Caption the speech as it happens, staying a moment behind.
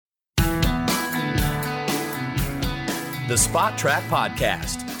the Spot Track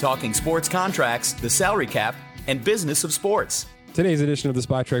Podcast, talking sports contracts, the salary cap, and business of sports. Today's edition of the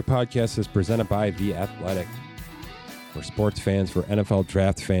Spot Track Podcast is presented by The Athletic. For sports fans, for NFL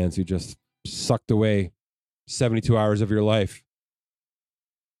draft fans who just sucked away 72 hours of your life,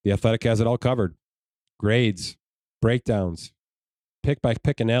 The Athletic has it all covered. Grades, breakdowns,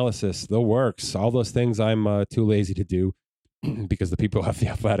 pick-by-pick analysis, the works, all those things I'm too lazy to do because the people at The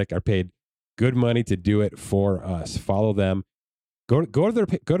Athletic are paid good money to do it for us. Follow them. Go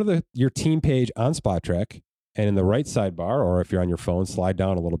to your team page on Spot Track, and in the right sidebar, or if you're on your phone, slide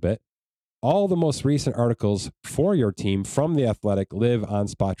down a little bit. All the most recent articles for your team from The Athletic live on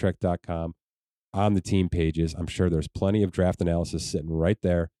spottrack.com on the team pages. I'm sure there's plenty of draft analysis sitting right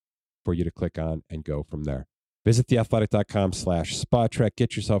there for you to click on and go from there. Visit theathletic.com/spottrack.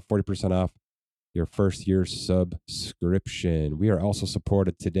 Get yourself 40% off your first year subscription. We are also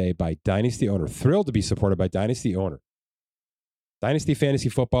supported today by Dynasty Owner. Thrilled to be supported by Dynasty Owner. Dynasty fantasy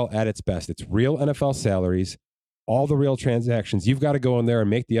football at its best. It's real NFL salaries, all the real transactions. You've got to go in there and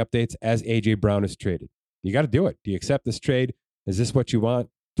make the updates as A.J. Brown is traded. You got to do it. Do you accept this trade? Is this what you want?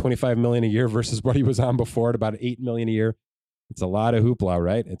 $25 million a year versus what he was on before at about $8 million a year. It's a lot of hoopla,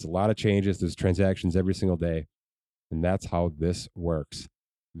 right? It's a lot of changes. There's transactions every single day. And that's how this works.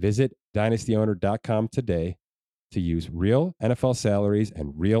 Visit dynastyowner.com today to use real NFL salaries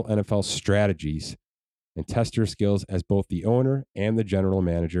and real NFL strategies and test your skills as both the owner and the general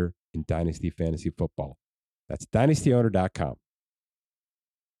manager in Dynasty Fantasy Football. That's dynastyowner.com.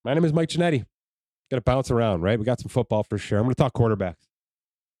 My name is Mike Giannetti. Got to bounce around, right? We got some football for sure. I'm going to talk quarterbacks.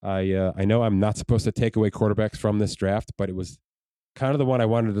 I know I'm not supposed to take away quarterbacks from this draft, but it was kind of the one I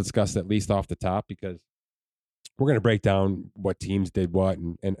wanted to discuss at least off the top because we're going to break down what teams did what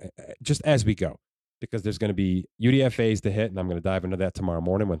and just as we go, because there's going to be UDFAs to hit, and I'm going to dive into that tomorrow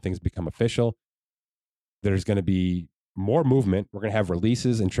morning when things become official. There's going to be more movement. We're going to have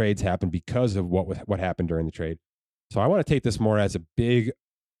releases and trades happen because of what happened during the trade. So I want to take this more as a big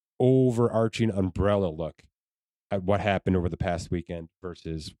overarching umbrella look at what happened over the past weekend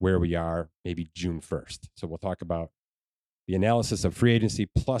versus where we are maybe June 1st. So we'll talk about the analysis of free agency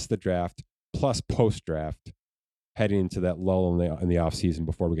plus the draft plus post-draft heading into that lull in the offseason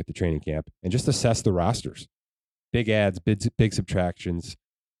before we get to training camp, and just assess the rosters. Big adds, big subtractions,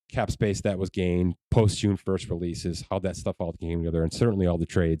 cap space that was gained, post-June 1st releases, how that stuff all came together, and certainly all the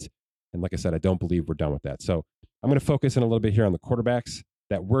trades. And like I said, I don't believe we're done with that. So I'm going to focus in a little bit here on the quarterbacks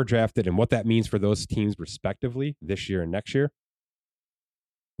that were drafted and what that means for those teams respectively this year and next year.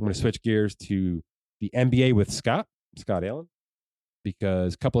 I'm going to switch gears to the NBA with Scott Allen,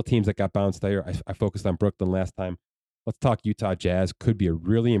 because a couple of teams that got bounced there. I focused on Brooklyn last time. Let's talk Utah Jazz. Could be a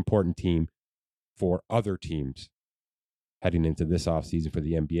really important team for other teams heading into this offseason for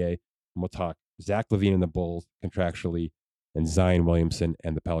the NBA. And we'll talk Zach LaVine and the Bulls contractually, and Zion Williamson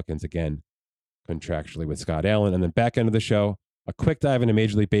and the Pelicans again contractually with Scott Allen. And then back end of the show, a quick dive into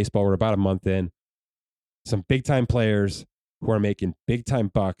Major League Baseball. We're about a month in. Some big-time players who are making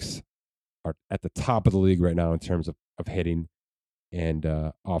big-time bucks are at the top of the league right now in terms of hitting and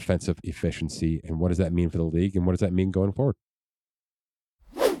offensive efficiency. And what does that mean for the league? And what does that mean going forward?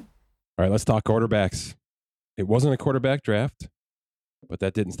 All right, let's talk quarterbacks. It wasn't a quarterback draft, but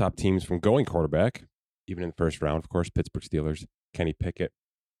that didn't stop teams from going quarterback, even in the first round. Of course, Pittsburgh Steelers, Kenny Pickett.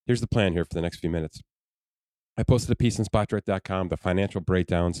 Here's the plan here for the next few minutes. I posted a piece on SpotTrack.com, the financial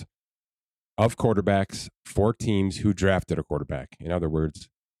breakdowns of quarterbacks for teams who drafted a quarterback. In other words,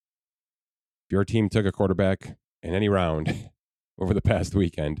 if your team took a quarterback in any round over the past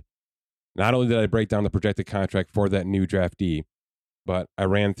weekend, not only did I break down the projected contract for that new draftee, but I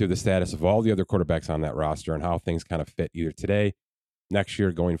ran through the status of all the other quarterbacks on that roster and how things kind of fit either today, next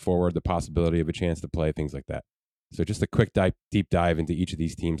year, going forward, the possibility of a chance to play, things like that. So just a quick deep dive into each of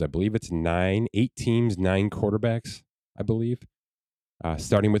these teams. I believe it's 8 teams, 9 quarterbacks, I believe.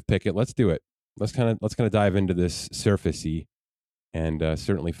 Starting with Pickett. Let's do it. Let's kind of dive into this surfacey and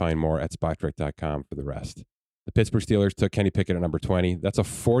certainly find more at spottrack.com for the rest. The Pittsburgh Steelers took Kenny Pickett at number 20. That's a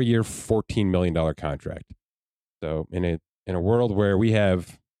 4-year, $14 million contract. So in a world where we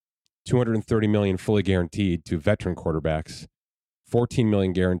have $230 million fully guaranteed to veteran quarterbacks, $14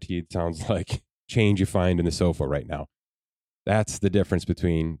 million guaranteed sounds like change you find in the sofa right now. That's the difference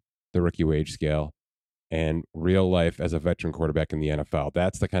between the rookie wage scale and real life as a veteran quarterback in the NFL.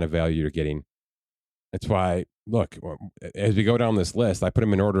 That's the kind of value you're getting. That's why, look, as we go down this list, I put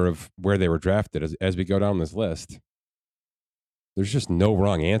them in order of where they were drafted. As we go down this list, there's just no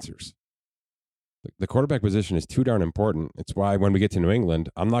wrong answers. The quarterback position is too darn important. It's why when we get to New England,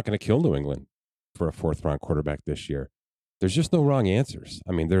 I'm not going to kill New England for a 4th-round quarterback this year. There's just no wrong answers.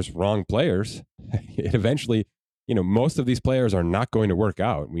 I mean, there's wrong players. It eventually, most of these players are not going to work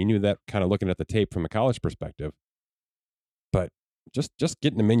out. We knew that kind of looking at the tape from a college perspective. But just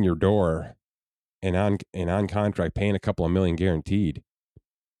getting them in your door and on contract, paying a couple of million guaranteed,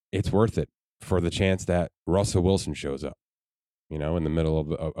 it's worth it for the chance that Russell Wilson shows up, in the middle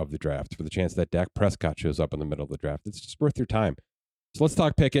of the draft, for the chance that Dak Prescott shows up in the middle of the draft. It's just worth your time. So let's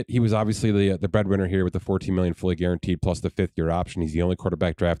talk Pickett. He was obviously the breadwinner here with the $14 million fully guaranteed plus the fifth-year option. He's the only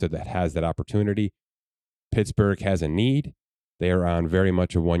quarterback drafted that has that opportunity. Pittsburgh has a need. They are on very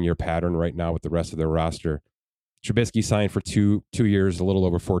much a one-year pattern right now with the rest of their roster. Trubisky signed for two years, a little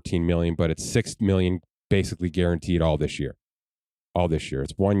over $14 million, but it's $6 million basically guaranteed all this year.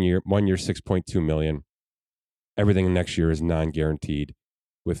 It's 1 year, $6.2 million. Everything next year is non-guaranteed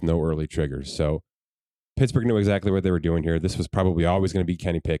with no early triggers. So Pittsburgh knew exactly what they were doing here. This was probably always going to be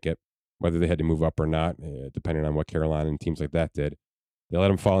Kenny Pickett, whether they had to move up or not, depending on what Carolina and teams like that did. They let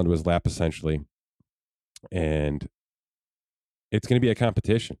him fall into his lap, essentially. And it's going to be a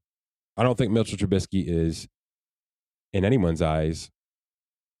competition. I don't think Mitchell Trubisky is, in anyone's eyes,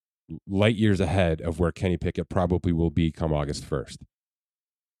 light years ahead of where Kenny Pickett probably will be come August 1st.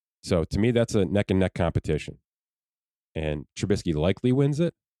 So to me, that's a neck-and-neck competition. And Trubisky likely wins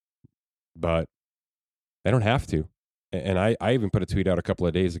it, but they don't have to. And I even put a tweet out a couple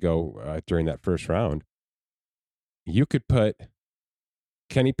of days ago during that first round. You could put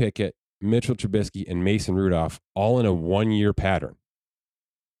Kenny Pickett, Mitchell Trubisky, and Mason Rudolph all in a one-year pattern.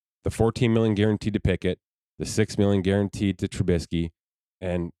 The $14 million guaranteed to Pickett, the $6 million guaranteed to Trubisky,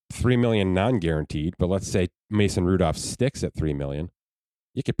 and $3 million non-guaranteed, but let's say Mason Rudolph sticks at $3 million.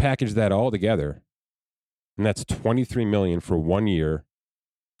 You could package that all together, and that's $23 million for 1 year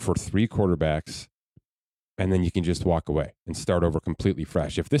for 3 quarterbacks, and then you can just walk away and start over completely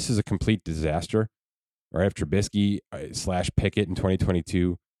fresh. If this is a complete disaster, or if Trubisky / Pickett in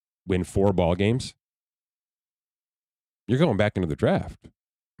 2022 win 4 ball games, you're going back into the draft.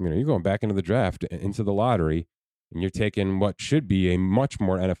 You're going back into the draft, into the lottery, and you're taking what should be a much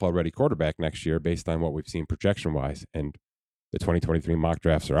more NFL-ready quarterback next year based on what we've seen projection-wise. And the 2023 mock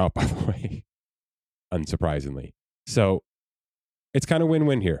drafts are out, by the way, unsurprisingly. So it's kind of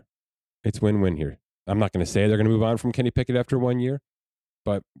win-win here. It's win-win here. I'm not going to say they're going to move on from Kenny Pickett after 1 year,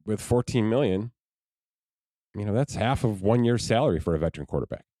 but with $14 million, that's half of 1 year's salary for a veteran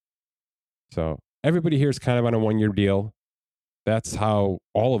quarterback. So everybody here is kind of on a 1 year deal. That's how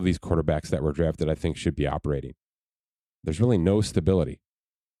all of these quarterbacks that were drafted, I think, should be operating. There's really no stability.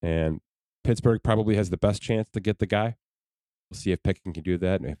 And Pittsburgh probably has the best chance to get the guy. We'll see if Pickett can do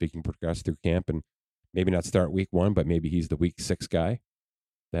that and if he can progress through camp and maybe not start week 1, but maybe he's the week 6 guy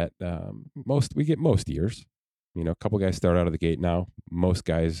that we get most years. A couple guys start out of the gate now. Most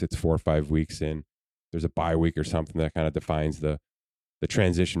guys, it's 4 or 5 weeks in. There's a bye week or something that kind of defines the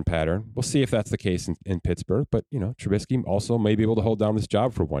transition pattern. We'll see if that's the case in Pittsburgh. But, Trubisky also may be able to hold down this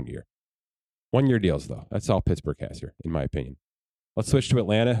job for 1 year. 1 year deals, though. That's all Pittsburgh has here, in my opinion. Let's switch to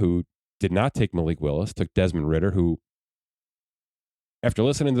Atlanta, who did not take Malik Willis, took Desmond Ridder, who, after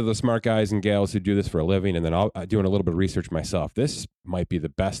listening to the smart guys and gals who do this for a living, and then doing a little bit of research myself, this might be the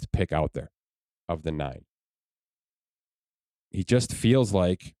best pick out there of the 9. He just feels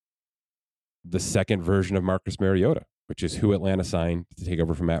like the second version of Marcus Mariota, which is who Atlanta signed to take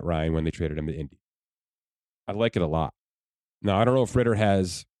over from Matt Ryan when they traded him to Indy. I like it a lot. Now, I don't know if Ridder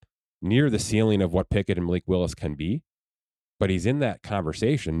has near the ceiling of what Pickett and Malik Willis can be, but he's in that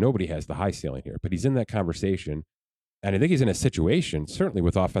conversation. Nobody has the high ceiling here, but he's in that conversation. And I think he's in a situation, certainly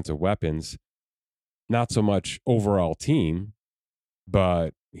with offensive weapons, not so much overall team,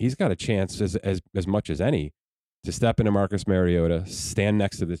 but he's got a chance as much as any to step into Marcus Mariota, stand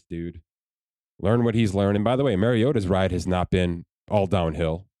next to this dude, learn what he's learned. And by the way, Mariota's ride has not been all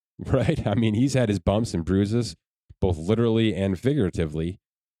downhill, right? I mean, he's had his bumps and bruises, both literally and figuratively.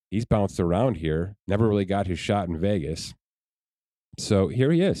 He's bounced around here, never really got his shot in Vegas. So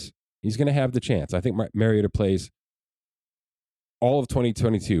here he is. He's going to have the chance. I think Mariota plays all of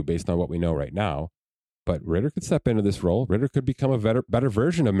 2022 based on what we know right now. But Ridder could step into this role. Ridder could become a better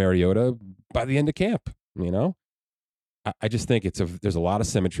version of Mariota by the end of camp, I just think there's a lot of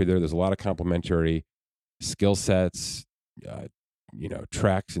symmetry there. There's a lot of complementary skill sets,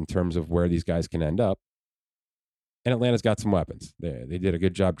 tracks in terms of where these guys can end up. And Atlanta's got some weapons. They did a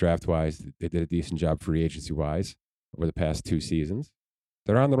good job draft-wise. They did a decent job free agency-wise over the past 2 seasons.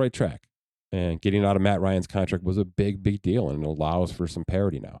 They're on the right track. And getting out of Matt Ryan's contract was a big, big deal, and it allows for some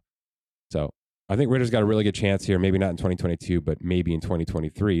parity now. So I think Ridder's got a really good chance here, maybe not in 2022, but maybe in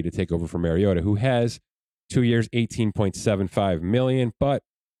 2023 to take over for Mariota, who has 2 years, $18.75 million, but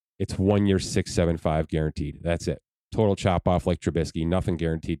it's 1 year, $6.75 guaranteed. That's it. Total chop off like Trubisky, nothing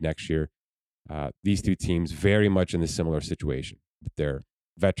guaranteed next year. These two teams very much in a similar situation with their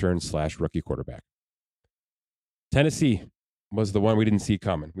veteran/rookie quarterback. Tennessee was the one we didn't see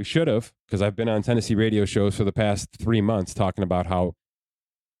coming. We should have, because I've been on Tennessee radio shows for the past 3 months talking about how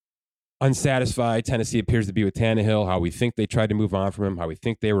unsatisfied Tennessee appears to be with Tannehill, how we think they tried to move on from him, how we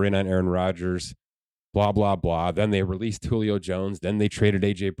think they were in on Aaron Rodgers, blah, blah, blah. Then they released Julio Jones. Then they traded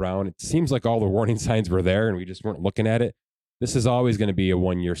A.J. Brown. It seems like all the warning signs were there and we just weren't looking at it. This is always going to be a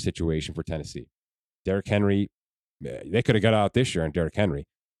one-year situation for Tennessee. Derrick Henry, they could have got out this year on Derrick Henry.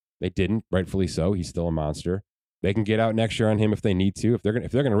 They didn't, rightfully so. He's still a monster. They can get out next year on him if they need to. If they're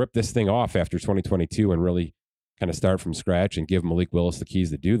going to rip this thing off after 2022 and really kind of start from scratch and give Malik Willis the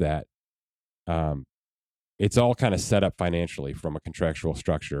keys to do that, it's all kind of set up financially from a contractual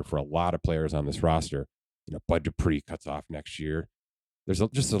structure for a lot of players on this roster. Bud Dupree cuts off next year. There's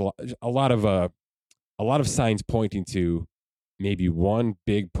just a lot of signs pointing to maybe one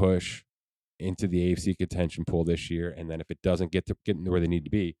big push into the AFC contention pool this year, and then if it doesn't get into where they need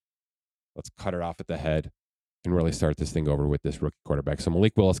to be, let's cut it off at the head and really start this thing over with this rookie quarterback. So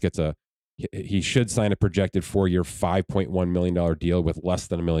Malik Willis he should sign a projected 4-year, $5.1 million deal with less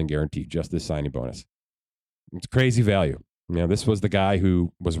than $1 million guaranteed, just this signing bonus. It's crazy value. This was the guy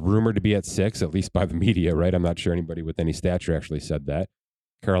who was rumored to be at 6, at least by the media, right? I'm not sure anybody with any stature actually said that.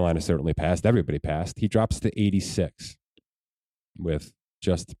 Carolina certainly passed. Everybody passed. He drops to 86 with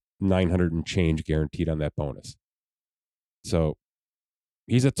just 900 and change guaranteed on that bonus. So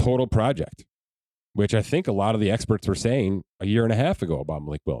he's a total project, which I think a lot of the experts were saying a year and a half ago about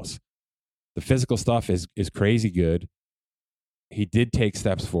Malik Willis. The physical stuff is crazy good. He did take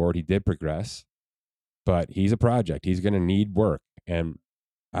steps forward. He did progress, but he's a project. He's going to need work. And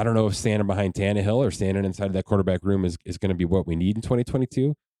I don't know if standing behind Tannehill or standing inside of that quarterback room is going to be what we need in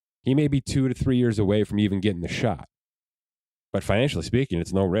 2022. He may be 2 to 3 years away from even getting the shot. But financially speaking,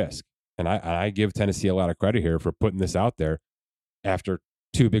 it's no risk. And I give Tennessee a lot of credit here for putting this out there after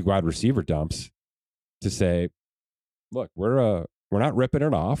 2 big wide receiver dumps to say, look, we're not ripping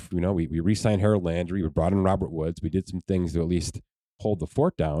it off. We re-signed Harold Landry. We brought in Robert Woods. We did some things to at least hold the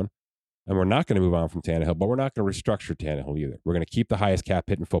fort down. And we're not going to move on from Tannehill, but we're not going to restructure Tannehill either. We're going to keep the highest cap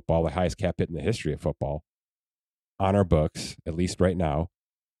hit in football, the highest cap hit in the history of football on our books, at least right now.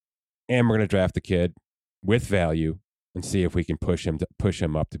 And we're going to draft the kid with value and see if we can push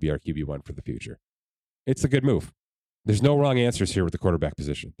him up to be our QB1 for the future. It's a good move. There's no wrong answers here with the quarterback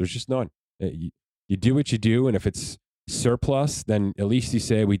position. There's just none. You do what you do, and if it's surplus, then at least you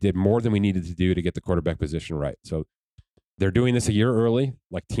say we did more than we needed to do to get the quarterback position right. So they're doing this a year early,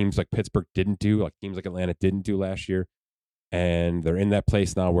 like teams like Pittsburgh didn't do, like teams like Atlanta didn't do last year. And they're in that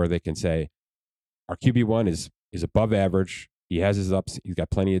place now where they can say, our QB1 is above average. He has his ups. He's got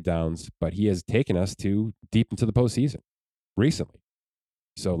plenty of downs, but he has taken us to deep into the postseason recently.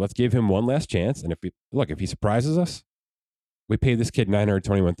 So let's give him one last chance. And if he surprises us, we pay this kid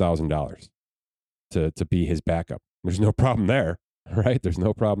 $921,000 to be his backup. There's no problem there, right? There's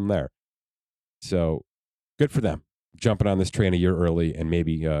no problem there. So good for them, jumping on this train a year early and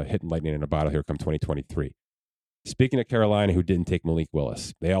maybe hitting lightning in a bottle here come 2023. Speaking of Carolina, who didn't take Malik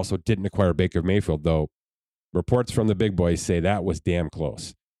Willis, they also didn't acquire Baker Mayfield, though reports from the big boys say that was damn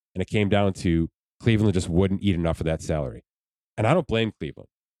close. And it came down to Cleveland just wouldn't eat enough of that salary. And I don't blame Cleveland.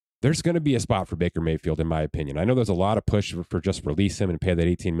 There's going to be a spot for Baker Mayfield, in my opinion. I know there's a lot of push for just release him and pay that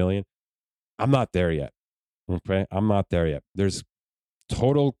 $18 million. I'm not there yet. Okay, I'm not there yet. There's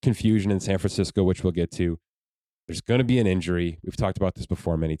total confusion in San Francisco, which we'll get to. There's going to be an injury. We've talked about this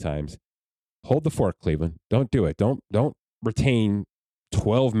before many times. Hold the fort, Cleveland. Don't do it. Don't retain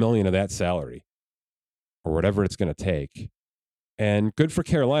 $12 million of that salary or whatever it's going to take. And good for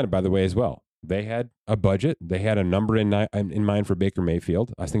Carolina, by the way, as well. They had a budget. They had a number in mind for Baker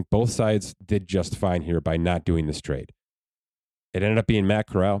Mayfield. I think both sides did just fine here by not doing this trade. It ended up being Matt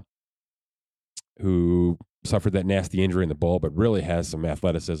Corral, who suffered that nasty injury in the bowl, but really has some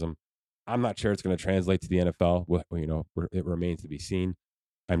athleticism. I'm not sure it's going to translate to the NFL. It remains to be seen.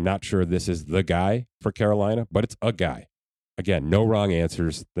 I'm not sure this is the guy for Carolina, but it's a guy. Again, no wrong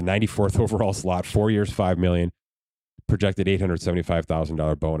answers. The 94th overall slot, 4 years, $5 million, projected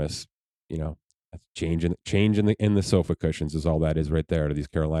 $875,000 bonus. That's change in the sofa cushions is all that is right there to these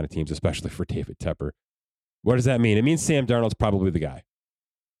Carolina teams, especially for David Tepper. What does that mean? It means Sam Darnold's probably the guy.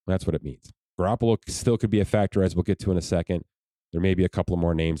 That's what it means. Garoppolo still could be a factor, as we'll get to in a second. There may be a couple of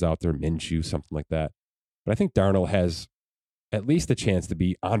more names out there, Minshew, something like that. But I think Darnold has at least a chance to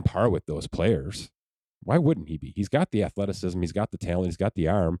be on par with those players. Why wouldn't he be? He's got the athleticism. He's got the talent. He's got the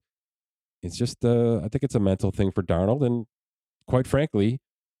arm. It's just, I think it's a mental thing for Darnold. And quite frankly,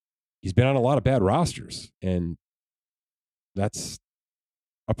 he's been on a lot of bad rosters. And that's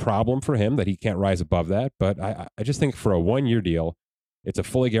a problem for him that he can't rise above that. But I just think for a 1-year deal, it's a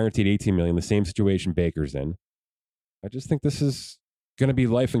fully guaranteed $18 million, the same situation Baker's in. I just think this is going to be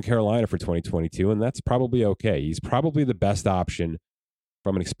life in Carolina for 2022, and that's probably okay. He's probably the best option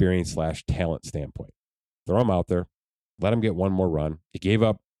from an experience/talent standpoint. Throw him out there. Let him get one more run. You gave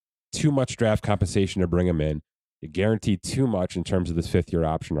up too much draft compensation to bring him in. You guaranteed too much in terms of this 5th-year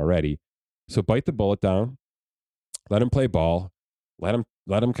option already. So bite the bullet down. Let him play ball. Let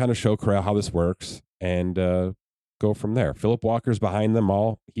him kind of show Corral how this works, and go from there. Philip Walker's behind them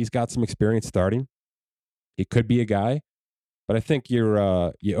all. He's got some experience starting. He could be a guy, but I think you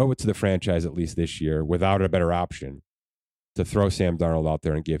owe it to the franchise at least this year, without a better option, to throw Sam Darnold out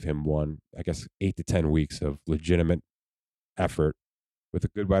there and give him 8 to 10 weeks of legitimate effort with a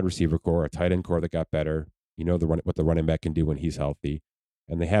good wide receiver core, a tight end core that got better. You know what the running back can do when he's healthy,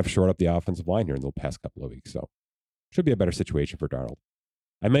 and they have shored up the offensive line here in the past couple of weeks, so should be a better situation for Darnold.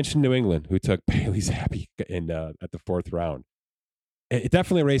 I mentioned New England, who took Bailey Zappi at the 4th round. It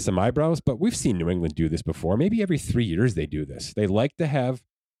definitely raised some eyebrows, but we've seen New England do this before. Maybe every 3 years they do this. They like to have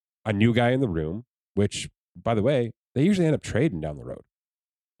a new guy in the room, which, by the way, they usually end up trading down the road.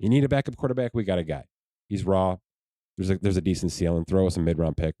 You need a backup quarterback? We got a guy. He's raw. There's a decent ceiling. Throw us a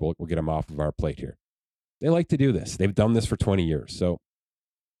mid-round pick. We'll get him off of our plate here. They like to do this. They've done this for 20 years. So,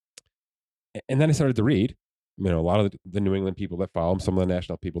 and then I started to read, a lot of the New England people that follow him, some of the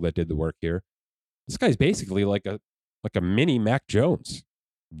national people that did the work here. This guy's basically like a mini Mac Jones.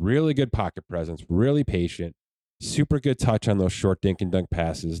 Really good pocket presence, really patient, super good touch on those short dink and dunk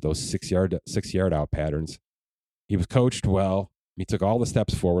passes, those 6-yard out patterns. He was coached well. He took all the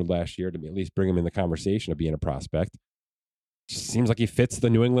steps forward last year to at least bring him in the conversation of being a prospect. Just seems like he fits the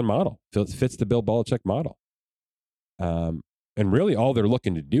New England model, fits the Bill Belichick model. And really all they're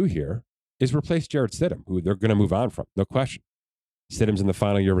looking to do here is replace Jarrett Stidham, who they're going to move on from, no question. Stidham's in the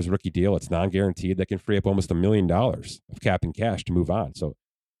final year of his rookie deal. It's non-guaranteed. They can free up almost $1 million of cap and cash to move on. So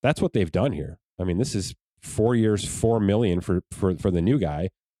that's what they've done here. I mean, this is 4 years, $4 million for the new guy,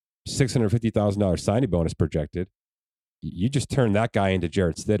 $650,000 signing bonus projected. You just turn that guy into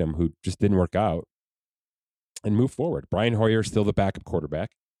Jarrett Stidham, who just didn't work out, and move forward. Brian Hoyer is still the backup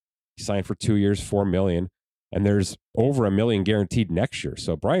quarterback. He signed for 2 years, $4 million, and there's over $1 million guaranteed next year.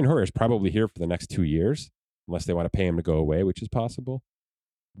 So Brian Hoyer is probably here for the next 2 years, unless they want to pay him to go away, which is possible.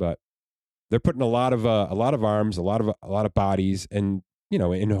 But they're putting a lot of arms, a lot of bodies, and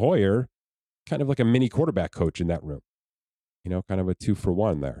in Hoyer, kind of like a mini quarterback coach in that room. Kind of a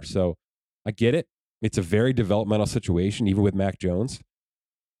 2-for-1 there. So I get it. It's a very developmental situation, even with Mac Jones.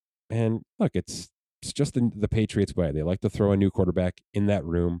 And look, it's just the Patriots way. They like to throw a new quarterback in that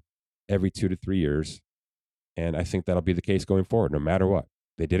room every 2 to 3 years. And I think that'll be the case going forward, no matter what.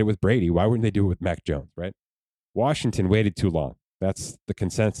 They did it with Brady. Why wouldn't they do it with Mac Jones, right? Washington waited too long. That's the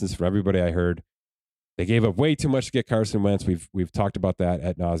consensus for everybody I heard. They gave up way too much to get Carson Wentz. We've talked about that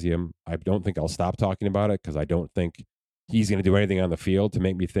ad nauseum. I don't think I'll stop talking about it because I don't think he's going to do anything on the field to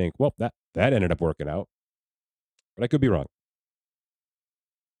make me think, well, that ended up working out. But I could be wrong.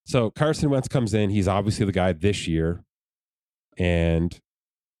 So Carson Wentz comes in. He's obviously the guy this year. And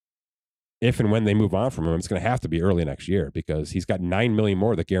if and when they move on from him, it's going to have to be early next year because he's got $9 million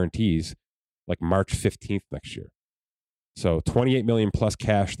more that guarantees like March 15th next year. So $28 million plus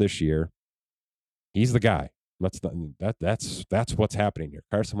cash this year. He's the guy. That's what's happening here.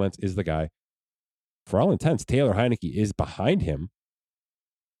 Carson Wentz is the guy. For all intents, Taylor Heineke is behind him.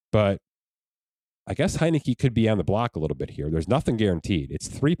 But I guess Heineke could be on the block a little bit here. There's nothing guaranteed. It's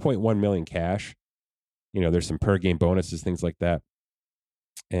 $3.1 million cash. There's some per game bonuses, things like that.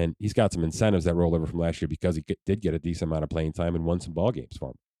 And he's got some incentives that roll over from last year because he did get a decent amount of playing time and won some ball games for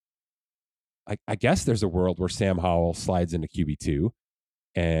him. I guess there's a world where Sam Howell slides into QB2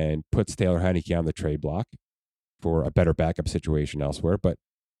 and puts Taylor Heineke on the trade block for a better backup situation elsewhere. But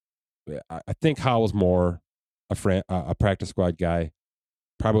I think Howell's more a practice squad guy,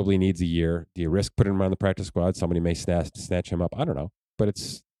 probably needs a year. Do you risk putting him on the practice squad? Somebody may snatch him up. I don't know. But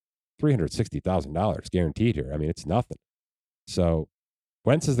it's $360,000 guaranteed here. I mean, it's nothing. So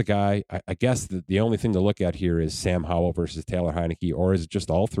Wentz is the guy. I guess the only thing to look at here is Sam Howell versus Taylor Heineke, or is it just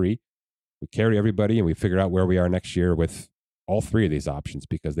all three? We carry everybody and we figure out where we are next year with all three of these options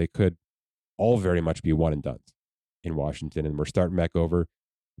because they could all very much be one and done in Washington. And we're starting back over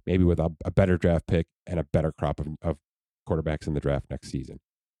maybe with a better draft pick and a better crop of quarterbacks in the draft next season.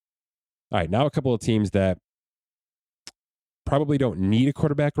 All right, now a couple of teams that probably don't need a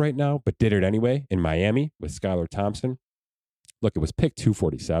quarterback right now, but did it anyway in Miami with Skylar Thompson. Look, it was pick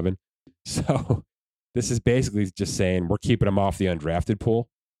 247. So this is basically just saying we're keeping him off the undrafted pool.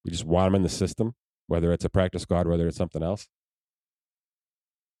 We just want him in the system, whether it's a practice squad, whether it's something else.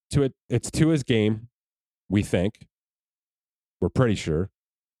 it's Tua's game, we think. We're pretty sure.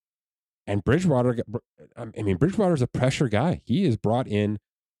 And Bridgewater's a pressure guy. He is brought in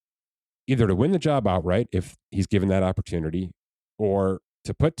either to win the job outright if he's given that opportunity, or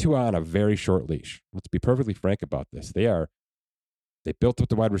to put Tua on a very short leash. Let's be perfectly frank about this. They built up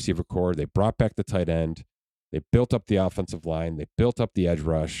the wide receiver core. They brought back the tight end. They built up the offensive line. They built up the edge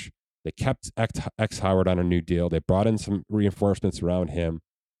rush. They kept X Howard on a new deal. They brought in some reinforcements around him.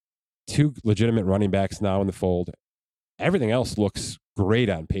 2 legitimate running backs now in the fold. Everything else looks great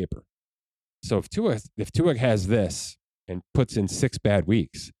on paper. So if Tua has this and puts in 6 bad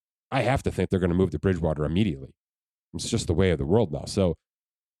weeks, I have to think they're going to move to Bridgewater immediately. It's just the way of the world now. So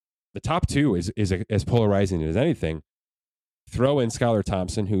the top 2 is as polarizing as anything. Throw in Skylar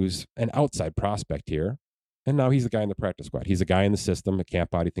Thompson, who's an outside prospect here. And now he's the guy in the practice squad. He's a guy in the system, a camp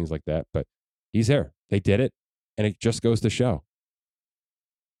body, things like that. But he's there. They did it. And it just goes to show.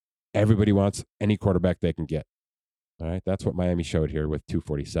 Everybody wants any quarterback they can get. All right. That's what Miami showed here with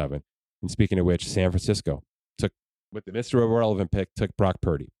 247. And speaking of which, San Francisco took, with the Mr. Irrelevant pick, took Brock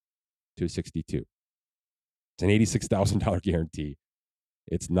Purdy, 262. It's an $86,000 guarantee.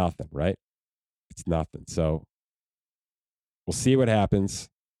 It's nothing, right? It's nothing. So we'll see what happens.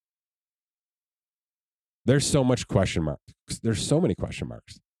 There's so much question marks. There's so many question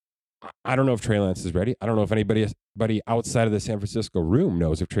marks. I don't know if Trey Lance is ready. I don't know if anybody outside of the San Francisco room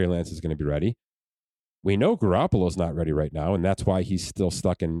knows if Trey Lance is going to be ready. We know Garoppolo's not ready right now, and that's why he's still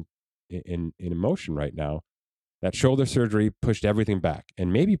stuck in emotion right now. That shoulder surgery pushed everything back,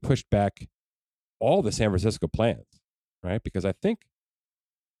 and maybe pushed back all the San Francisco plans, right? Because I think,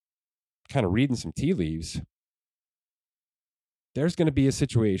 kind of reading some tea leaves, there's going to be a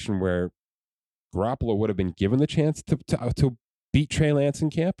situation where Garoppolo would have been given the chance to beat Trey Lance in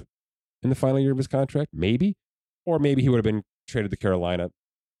camp in the final year of his contract, maybe. Or maybe he would have been traded to Carolina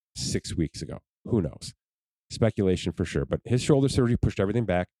 6 weeks ago. Who knows? Speculation for sure. But his shoulder surgery pushed everything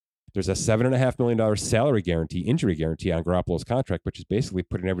back. There's a $7.5 million salary guarantee, injury guarantee on Garoppolo's contract, which is basically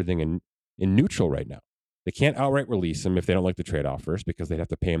putting everything in neutral right now. They can't outright release him if they don't like the trade offers because they'd have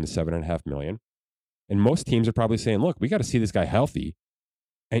to pay him the $7.5 million. And most teams are probably saying, look, we got to see this guy healthy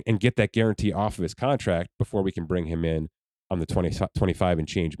and get that guarantee off of his contract before we can bring him in on the 25 and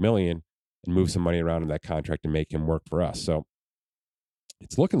change million and move some money around in that contract and make him work for us. So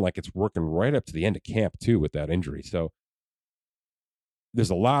it's looking like it's working right up to the end of camp too with that injury. So there's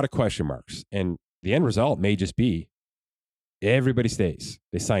a lot of question marks, and the end result may just be everybody stays.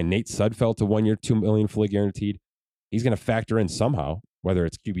 They signed Nate Sudfeld to 1 year, $2 million fully guaranteed. He's going to factor in somehow, whether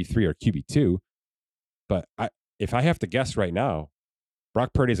it's QB3 or QB2. But if I have to guess right now,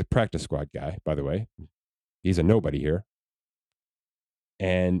 Brock Purdy is a practice squad guy, by the way. He's a nobody here.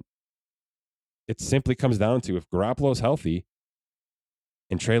 And it simply comes down to if Garoppolo's healthy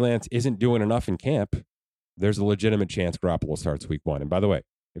and Trey Lance isn't doing enough in camp, there's a legitimate chance Garoppolo starts week 1. And by the way,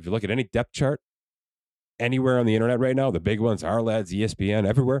 if you look at any depth chart anywhere on the internet right now, the big ones, Ourlads, ESPN,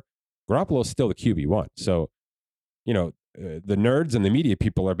 everywhere, Garoppolo is still the QB1. So, the nerds and the media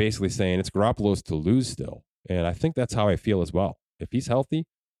people are basically saying it's Garoppolo's to lose still. And I think that's how I feel as well. If he's healthy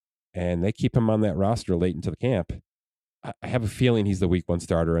and they keep him on that roster late into the camp, I have a feeling he's the week 1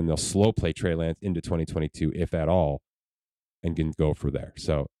 starter, and they'll slow play Trey Lance into 2022, if at all, and can go for there.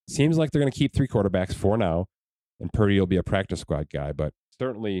 So it seems like they're going to keep 3 quarterbacks for now, and Purdy will be a practice squad guy. But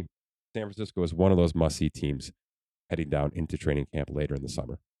certainly San Francisco is one of those must-see teams heading down into training camp later in the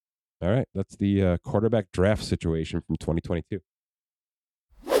summer. All right, that's the quarterback draft situation from 2022.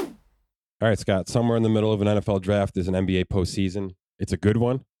 All right, Scott, somewhere in the middle of an NFL draft is an NBA postseason. It's a good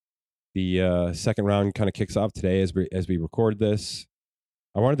one. The second round kind of kicks off today as we record this.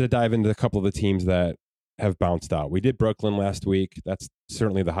 I wanted to dive into a couple of the teams that have bounced out. We did Brooklyn last week. That's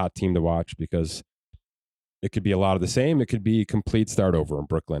certainly the hot team to watch because it could be a lot of the same. It could be a complete start over in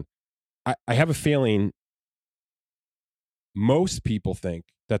Brooklyn. I have a feeling most people think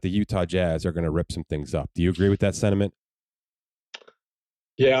that the Utah Jazz are going to rip some things up. Do you agree with that sentiment?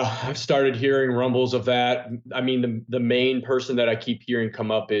 Yeah, I've started hearing rumbles of that. I mean, the main person that I keep hearing come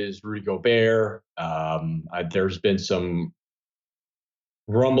up is Rudy Gobert. There's been some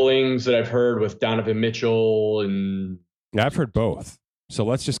rumblings that I've heard with Donovan Mitchell, and I've heard both. So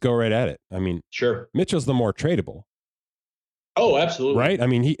let's just go right at it. I mean, sure, Mitchell's the more tradable. Oh, absolutely. Right? I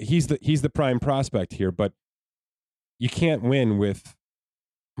mean, he's the prime prospect here, but you can't win with.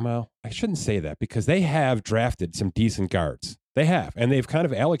 Well, I shouldn't say that because they have drafted some decent guards. They have, and they've kind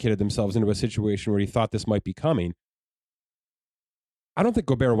of allocated themselves into a situation where he thought this might be coming. I don't think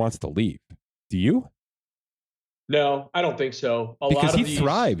Gobert wants to leave. Do you? No, I don't think so. Because he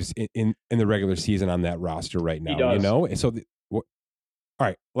thrives in the regular season on that roster right now. He does. And so All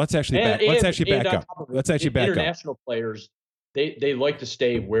right, let's actually back up. Let's actually back up. International players, they like to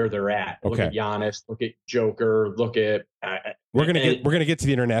stay where they're at. Look Okay. at Giannis, look at Joker, look at we're gonna get to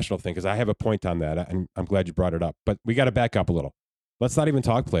the international thing because I have a point on that, and I'm glad you brought it up. But we got to back up a little. Let's not even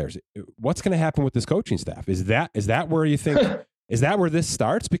talk players. What's going to happen with this coaching staff? Is that where you think is that where this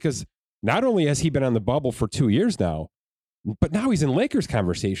starts? Because not only has he been on the bubble for 2 years now, but now he's in Lakers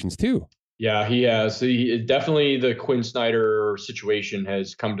conversations too. Yeah, he has. Definitely the Quinn Snyder situation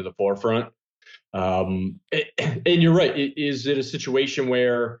has come to the forefront. And you're right. Is it a situation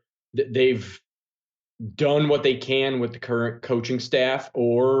where they've done what they can with the current coaching staff,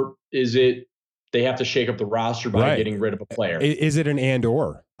 or is it they have to shake up the roster by getting rid of a player? Is it an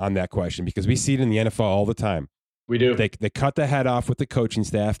and/or on that question? Because we see it in the NFL all the time. We do. They cut the head off with the coaching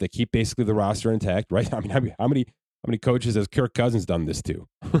staff. They keep basically the roster intact, right? I mean, how many coaches has Kirk Cousins done this to,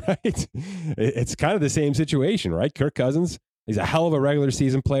 right? It's kind of the same situation, right? Kirk Cousins, he's a hell of a regular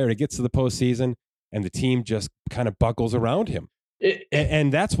season player. He gets to the postseason, and the team just kind of buckles around him.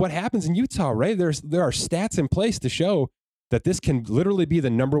 And that's what happens in Utah, right? There are stats in place to show that this can literally be the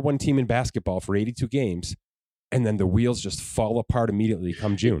number one team in basketball for 82 games, and then the wheels just fall apart immediately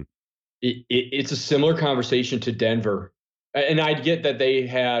come June. It's a similar conversation to Denver. And I get that they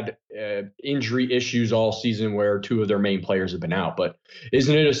had injury issues all season where two of their main players have been out. But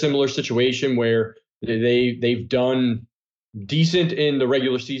isn't it a similar situation where they've done decent in the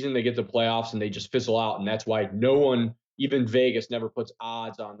regular season, they get to the playoffs, and they just fizzle out? And that's why no one, even Vegas, never puts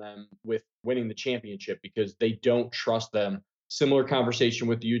odds on them with winning the championship because they don't trust them. Similar conversation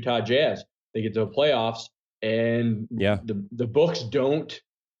with the Utah Jazz. They get to the playoffs, and the books don't.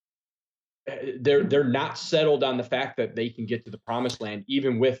 They're not settled on the fact that they can get to the promised land,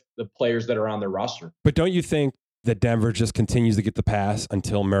 even with the players that are on their roster. But don't you think that Denver just continues to get the pass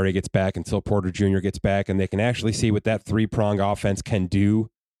until Murray gets back, until Porter Jr. gets back, and they can actually see what that three-prong offense can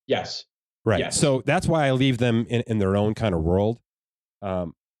do? Yes. Right. Yes. So that's why I leave them in their own kind of world. I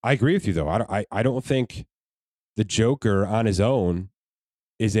agree with you, though. I don't think the Joker on his own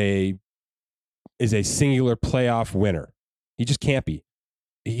is a singular playoff winner. He just can't be.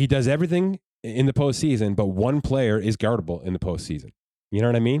 He does everything in the postseason, but one player is guardable in the postseason. You know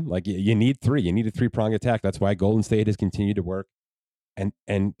what I mean? Like you need three. You need a three-prong attack. That's why Golden State has continued to work.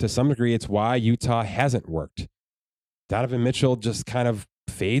 And to some degree, it's why Utah hasn't worked. Donovan Mitchell just kind of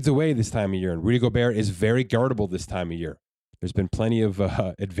fades away this time of year, and Rudy Gobert is very guardable this time of year. There's been plenty of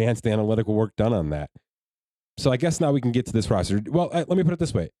advanced analytical work done on that. So I guess now we can get to this roster. Well, let me put it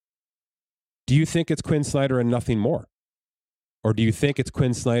this way. Do you think it's Quinn Snyder and nothing more? Or do you think it's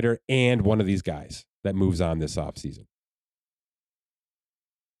Quinn Snyder and one of these guys that moves on this offseason?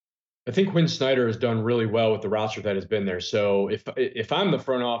 I think Quinn Snyder has done really well with the roster that has been there. So if I'm the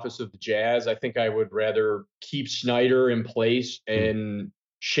front office of the Jazz, I think I would rather keep Snyder in place and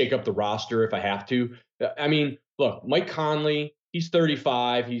shake up the roster if I have to. I mean, look, Mike Conley, he's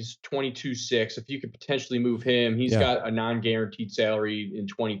 35. He's 22.6. If you could potentially move him, he's got a non-guaranteed salary in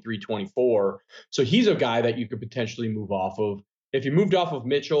 23, 24. So he's a guy that you could potentially move off of. If you moved off of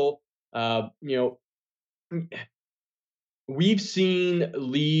Mitchell, we've seen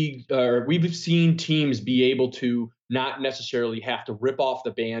teams be able to not necessarily have to rip off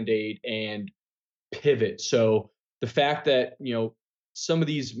the Band-Aid and pivot. So the fact that, some of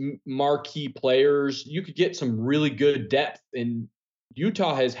these marquee players, you could get some really good depth, and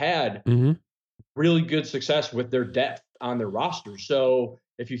Utah has had really good success with their depth on their roster. So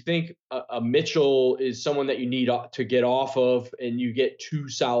if you think a Mitchell is someone that you need to get off of, and you get two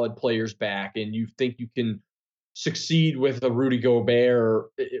solid players back, and you think you can succeed with a Rudy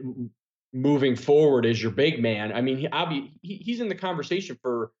Gobert moving forward as your big man, I mean, he's in the conversation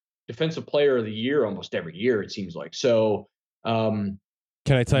for Defensive Player of the Year almost every year, it seems like. So, can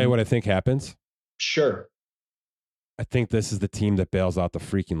I tell you what I think happens? Sure. I think this is the team that bails out the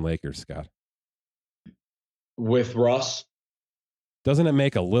freaking Lakers, Scott. With Russ? Doesn't it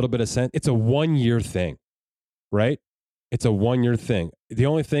make a little bit of sense? It's a 1-year thing, right? It's a 1-year thing. The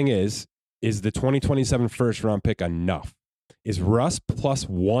only thing is the 2027 first round pick enough? Is Russ plus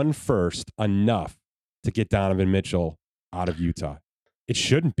 1 first enough to get Donovan Mitchell out of Utah? It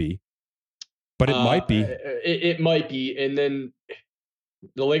shouldn't be, but it might be. It might be. And then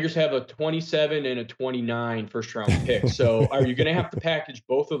the Lakers have a 27 and a 29 first round pick. So are you going to have to package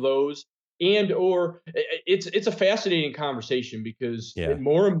both of those? Or it's a fascinating conversation because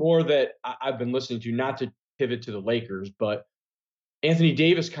more and more that I've been listening to, not to pivot to the Lakers, but Anthony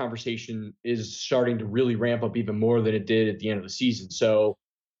Davis conversation is starting to really ramp up even more than it did at the end of the season. So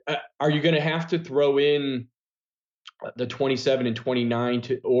are you going to have to throw in the 27 and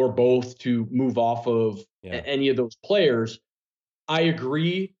 29 or both to move off of any of those players? I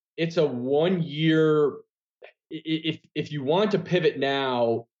agree. It's a 1 year. If you want to pivot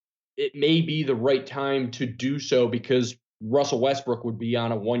now, it may be the right time to do so because Russell Westbrook would be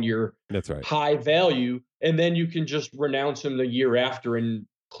on a 1 year That's right. high value, and then you can just renounce him the year after and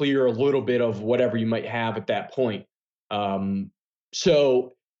clear a little bit of whatever you might have at that point. Um,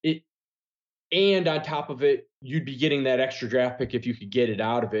 so it and on top of it, you'd be getting that extra draft pick if you could get it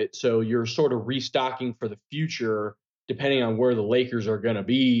out of it. So you're sort of restocking for the future, depending on where the Lakers are going to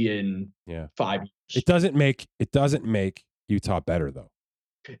be in 5 years. It doesn't make Utah better though.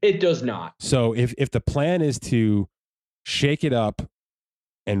 It does not. So if the plan is to shake it up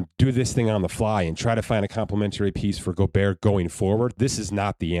and do this thing on the fly and try to find a complementary piece for Gobert going forward, this is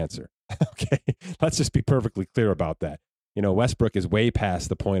not the answer. Okay, let's just be perfectly clear about that. Westbrook is way past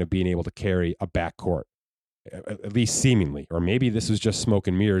the point of being able to carry a backcourt, at least seemingly. Or maybe this was just smoke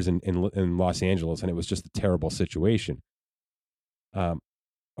and mirrors in Los Angeles, and it was just a terrible situation. All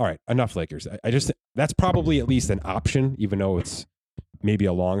right, enough Lakers. I just that's probably at least an option, even though it's maybe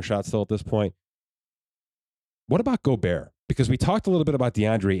a long shot still at this point. What about Gobert? Because we talked a little bit about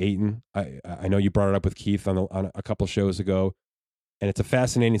DeAndre Ayton. I know you brought it up with Keith on a couple shows ago. And it's a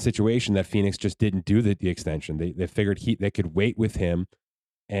fascinating situation that Phoenix just didn't do the extension. They figured they could wait with him,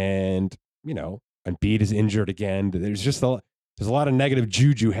 and Embiid is injured again. There's a lot of negative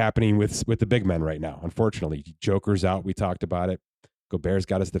juju happening with the big men right now. Unfortunately, Joker's out. We talked about it. Gobert's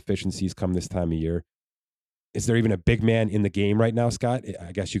got his deficiencies come this time of year. Is there even a big man in the game right now, Scott?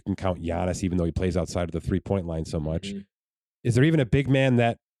 I guess you can count Giannis, even though he plays outside of the 3-point line so much. Mm-hmm. Is there even a big man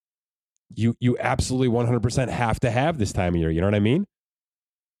that you absolutely 100% have to have this time of year? You know what I mean?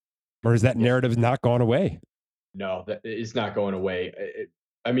 Or is that narrative not gone away? No, that it's not going away.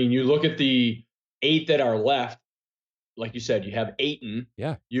 You look at the 8 that are left. Like you said, you have Ayton.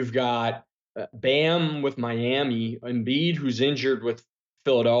 Yeah. You've got Bam with Miami, Embiid, who's injured with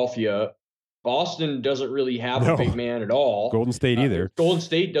Philadelphia. Boston doesn't really have a big man at all. Golden State either. Golden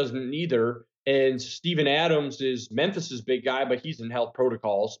State doesn't either. And Steven Adams is Memphis's big guy, but he's in health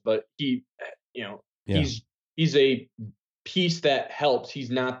protocols. But he's a piece that helps. He's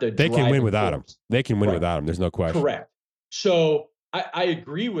not the. They can win without him. They can win without him. There's no question. Correct. So I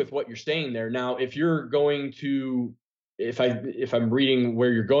agree with what you're saying there. Now, if you're going to, if I'm reading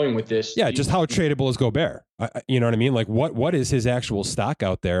where you're going with this, just how tradable is Gobert? You know what I mean? Like what is his actual stock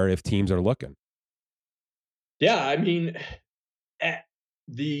out there if teams are looking? Yeah, at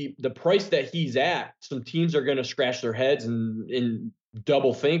the price that he's at, some teams are going to scratch their heads and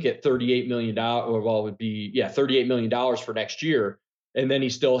double think at $38 million. Well, it would be $38 million for next year, and then he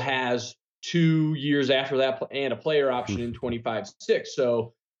still has 2 years after that and a player option in 25-6.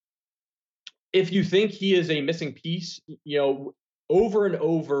 So if you think he is a missing piece, over and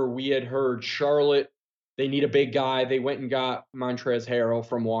over we had heard Charlotte, they need a big guy. They went and got Montrezl Harrell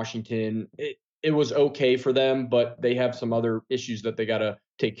from Washington. It was okay for them, but they have some other issues that they got to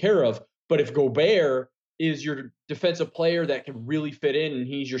take care of. But if Gobert is your defensive player that can really fit in and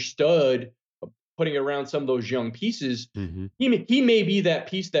he's your stud, putting around some of those young pieces, he may be that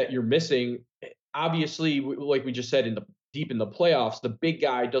piece that you're missing. Obviously, like we just said, deep in the playoffs, the big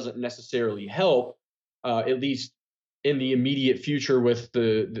guy doesn't necessarily help, at least in the immediate future with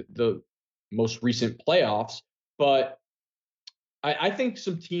the most recent playoffs. But I think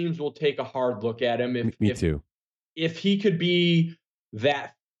some teams will take a hard look at him. Me too. If he could be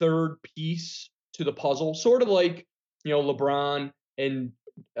that third piece to the puzzle, sort of like LeBron and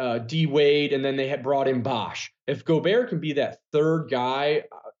D Wade, and then they had brought in Bosh. If Gobert can be that third guy,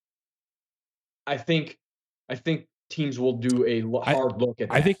 I think teams will do a hard look at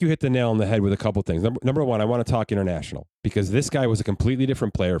that. I think you hit the nail on the head with a couple things. Number one, I want to talk international because this guy was a completely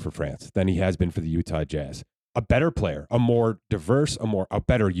different player for France than he has been for the Utah Jazz. A better player, a more diverse, a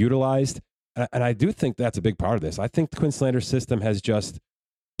better utilized. And I do think that's a big part of this. I think the Quinn Snyder system has just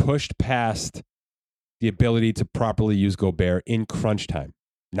pushed past the ability to properly use Gobert in crunch time.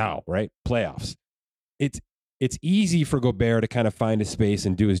 Now, right? Playoffs. It's easy for Gobert to kind of find his space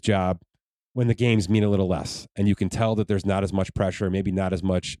and do his job when the games mean a little less. And you can tell that there's not as much pressure, maybe not as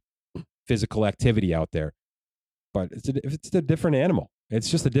much physical activity out there. But it's a different animal. It's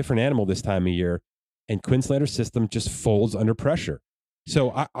just a different animal this time of year. And Quinn Snyder's system just folds under pressure.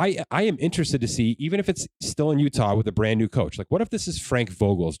 So I am interested to see, even if it's still in Utah with a brand new coach, like what if this is Frank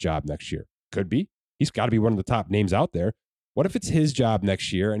Vogel's job next year? Could be. He's got to be one of the top names out there. What if it's his job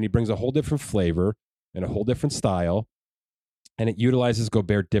next year and he brings a whole different flavor and a whole different style and it utilizes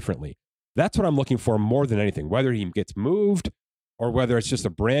Gobert differently? That's what I'm looking for more than anything, whether he gets moved or whether it's just a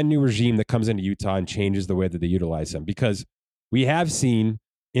brand new regime that comes into Utah and changes the way that they utilize him. Because we have seen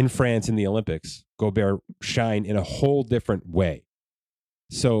in France in the Olympics, Gobert shine in a whole different way.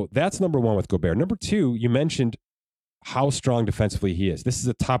 So that's number one with Gobert. Number two, you mentioned how strong defensively he is. This is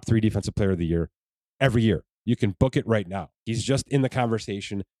a top 3 defensive player of the year every year. You can book it right now. He's just in the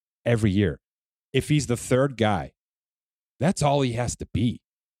conversation every year. If he's the third guy, that's all he has to be,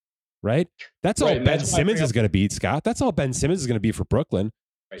 right? That's all Ben Simmons is going to be, Scott. That's all Ben Simmons is going to be for Brooklyn.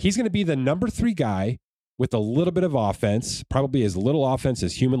 Right. He's going to be the number 3 guy with a little bit of offense, probably as little offense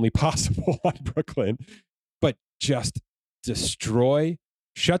as humanly possible on Brooklyn, but just destroy,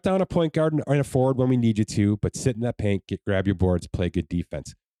 shut down a point guard and a forward when we need you to, but sit in that paint, grab your boards, play good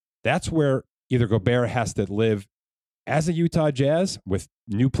defense. That's where either Gobert has to live as a Utah Jazz with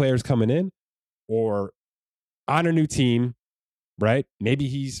new players coming in, or on a new team, right? Maybe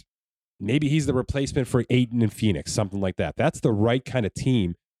he's the replacement for Ayton in Phoenix, something like that. That's the right kind of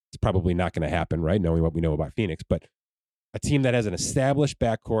team. It's probably not going to happen, right? Knowing what we know about Phoenix, but a team that has an established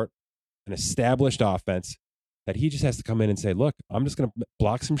backcourt, an established offense, that he just has to come in and say, look, I'm just going to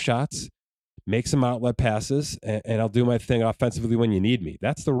block some shots, make some outlet passes, and I'll do my thing offensively when you need me.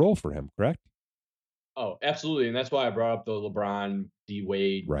 That's the role for him, correct? Oh, absolutely. And that's why I brought up the LeBron, D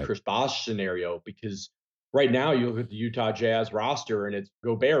Wade, Chris Bosh scenario, because right now you look at the Utah Jazz roster and it's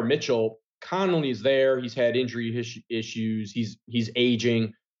Gobert, Mitchell. Conley's there. He's had injury issues. He's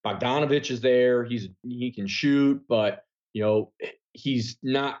aging. Bogdanovich is there. He can shoot, but he's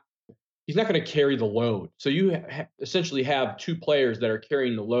not going to carry the load. So you essentially have 2 players that are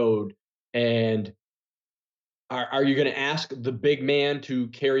carrying the load, and are you going to ask the big man to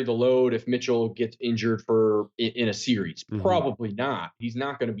carry the load if Mitchell gets injured in a series? Mm-hmm. Probably not. He's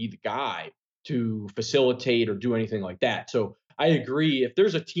not going to be the guy to facilitate or do anything like that. So I agree. If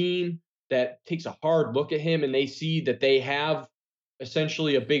there's a team that takes a hard look at him and they see that they have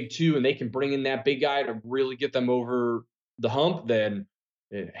essentially a big 2 and they can bring in that big guy to really get them over the hump, then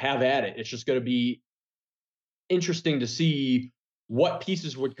have at it. It's just going to be interesting to see what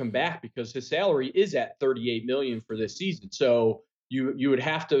pieces would come back, because his salary is at $38 million for this season. So you would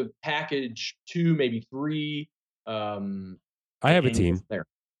have to package 2, maybe 3. I have a team.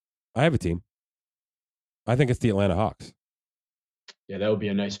 I think it's the Atlanta Hawks. Yeah, that would be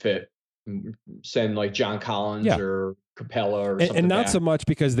a nice fit. Send like John Collins or Capella or something. And not so much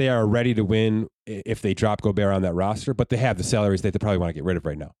because they are ready to win if they drop Gobert on that roster, but they have the salaries that they probably want to get rid of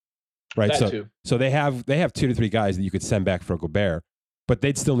right now. Right. So they have 2 to 3 guys that you could send back for Gobert, but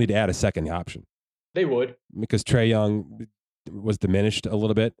they'd still need to add a second option. They would, because Trae Young was diminished a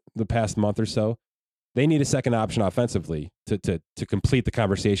little bit the past month or so. They need a second option offensively to complete the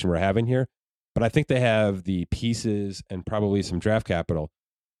conversation we're having here. But I think they have the pieces and probably some draft capital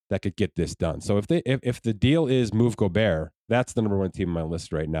that could get this done. So if the deal is move Gobert, that's the number 1 team on my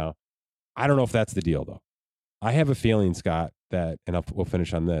list right now. I don't know if that's the deal though. I have a feeling, Scott, that, and we'll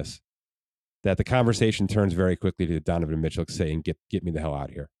finish on this, that the conversation turns very quickly to Donovan Mitchell saying, get me the hell out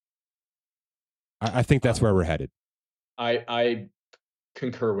of here. I think that's where we're headed. I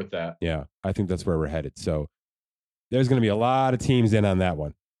concur with that. Yeah, I think that's where we're headed. So there's going to be a lot of teams in on that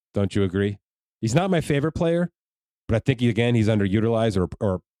one. Don't you agree? He's not my favorite player, but I think, he's underutilized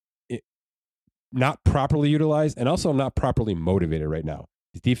or not properly utilized, and also not properly motivated right now.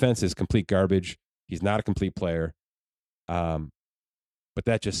 His defense is complete garbage. He's not a complete player. But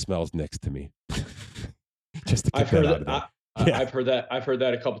that just smells Knicks to me. Just to I've heard that. I've heard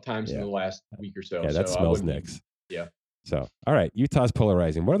that a couple times in the last week or so. Yeah, that smells Knicks. Yeah. So, all right, Utah's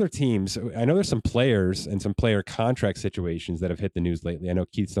polarizing. What other teams? I know there's some players and some player contract situations that have hit the news lately. I know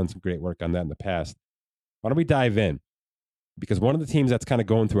Keith's done some great work on that in the past. Why don't we dive in? Because one of the teams that's kind of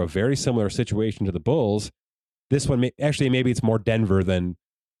going through a very similar situation to the Bulls, this one, maybe it's more Denver than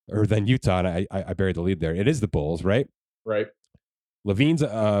Utah, and I buried the lead there. It is the Bulls, right? Right. LaVine's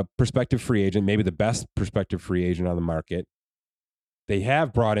a prospective free agent, maybe the best prospective free agent on the market. They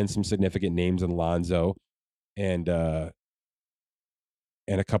have brought in some significant names in Lonzo and a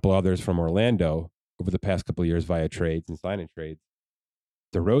couple others from Orlando over the past couple of years via trades and signing trades.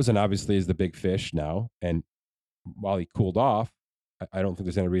 DeRozan obviously is the big fish now, and while he cooled off, I don't think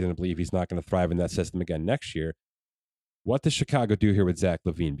there's any reason to believe he's not going to thrive in that system again next year. What does Chicago do here with Zach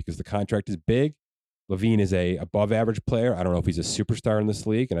LaVine? Because the contract is big. LaVine is a above average player. I don't know if he's a superstar in this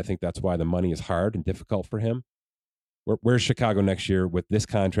league, and I think that's why the money is hard and difficult for him. Where's Chicago next year with this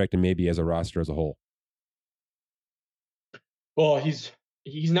contract and maybe as a roster as a whole? Well, he's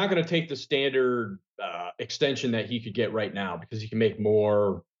not going to take the standard extension that he could get right now, because he can make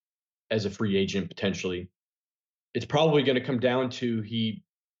more as a free agent potentially. It's probably going to come down to he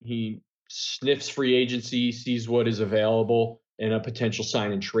sniffs free agency, sees what is available, and a potential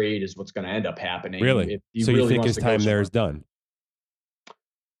sign and trade is what's going to end up happening. Really? So you think his time there is done?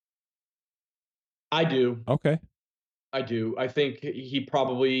 I do. Okay. I do. I think he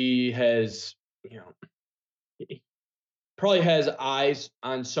probably has, he probably has eyes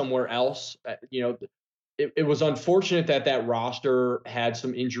on somewhere else. It was unfortunate that that roster had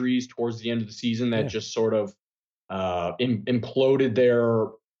some injuries towards the end of the season that Yeah. just sort of imploded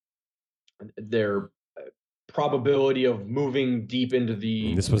their probability of moving deep into I mean,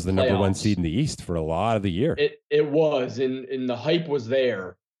 the this was the number one seed playoffs. in the East for a lot of the year. It was, and the hype was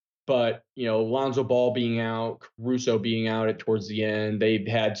there, but Lonzo Ball being out, Caruso being out at towards the end, they've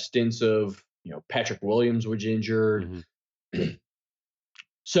had stints of Patrick Williams was injured. Mhm.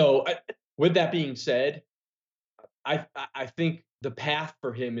 So with that being said, I think the path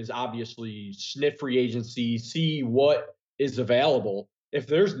for him is obviously sniff free agency, see what is available. If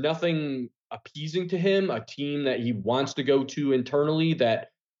there's nothing appeasing to him, a team that he wants to go to internally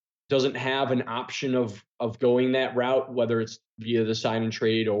that doesn't have an option of going that route, whether it's via the sign and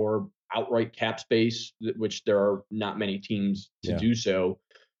trade or outright cap space, which there are not many teams to Yeah. do so,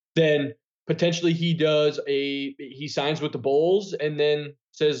 then potentially he signs with the Bulls and then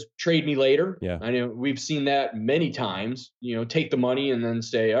says trade me later. Yeah. I know we've seen that many times, take the money and then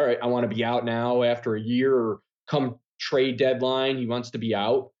say, all right, I want to be out now after a year, or come trade deadline, he wants to be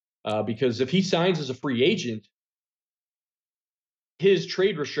out. Because if he signs as a free agent, his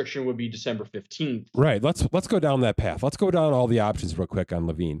trade restriction would be December 15th. Right. Let's go down that path. Let's go down all the options real quick on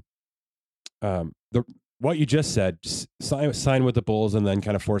LaVine. What you just said, sign with the Bulls and then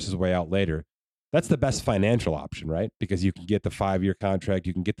kind of force his way out later. That's the best financial option, right? Because you can get the 5-year contract,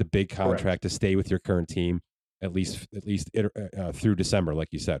 you can get the big contract Correct. to stay with your current team at least through December, like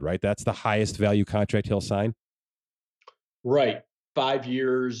you said, right? That's the highest value contract he'll sign. Right. 5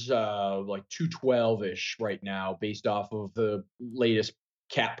 years, like 212-ish right now, based off of the latest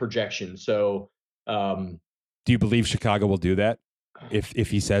cap projection. So, do you believe Chicago will do that if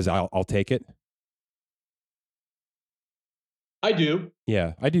he says I'll take it? I do.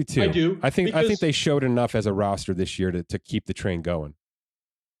 Yeah, I do too. I do. I think they showed enough as a roster this year to keep the train going.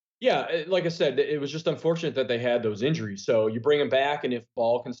 Yeah, like I said, it was just unfortunate that they had those injuries. So you bring them back, and if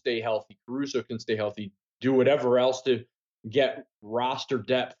Ball can stay healthy, Caruso can stay healthy, do whatever else to get roster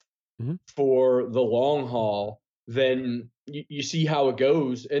depth Mhm. for the long haul, then you see how it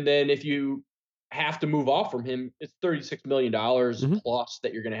goes. And then if you have to move off from him, it's $36 million Mhm. plus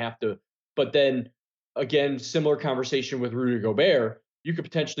that you're going to have to. But then again, similar conversation with Rudy Gobert, you could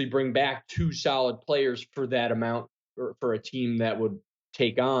potentially bring back 2 solid players for that amount, for a team that would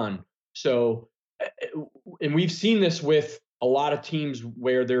take on. So, and we've seen this with a lot of teams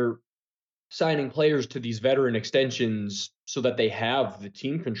where they're signing players to these veteran extensions so that they have the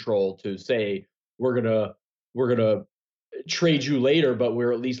team control to say, we're gonna trade you later, but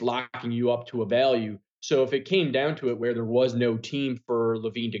we're at least locking you up to a value. So if it came down to it where there was no team for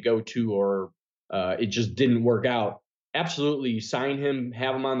LaVine to go to, or it just didn't work out, absolutely sign him,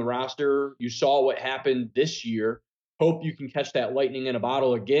 have him on the roster. You saw what happened this year. Hope you can catch that lightning in a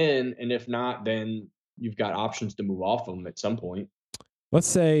bottle again. And if not, then you've got options to move off them at some point. Let's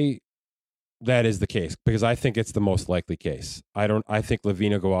say that is the case, because I think it's the most likely case. I think LaVine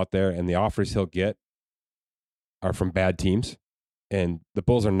will go out there and the offers he'll get are from bad teams. And the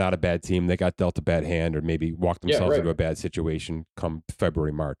Bulls are not a bad team. They got dealt a bad hand, or maybe walked themselves into a bad situation come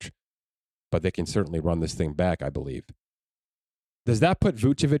February, March. But they can certainly run this thing back, I believe. Does that put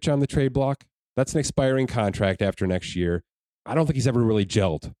Vucevic on the trade block? That's an expiring contract after next year. I don't think he's ever really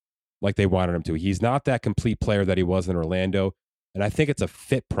gelled like they wanted him to. He's not that complete player that he was in Orlando. And I think it's a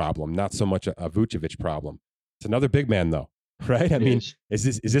fit problem, not so much a Vucevic problem. It's another big man, though, right? I mean, is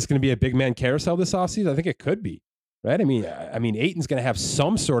this going to be a big man carousel this offseason? I think it could be, right? I mean, Ayton's going to have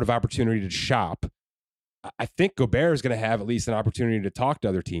some sort of opportunity to shop. I think Gobert is going to have at least an opportunity to talk to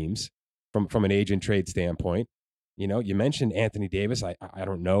other teams from an agent trade standpoint. You mentioned Anthony Davis. I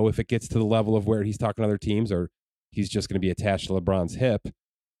don't know if it gets to the level of where he's talking to other teams, or he's just going to be attached to LeBron's hip.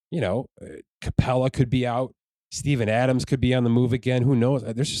 Capella could be out. Steven Adams could be on the move again. Who knows?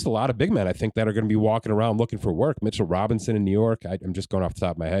 There's just a lot of big men, I think, that are going to be walking around looking for work. Mitchell Robinson in New York. I'm just going off the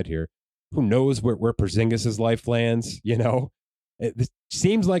top of my head here. Who knows where Porzingis' life lands? It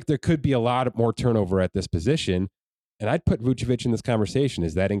seems like there could be a lot more turnover at this position. And I'd put Vucevic in this conversation.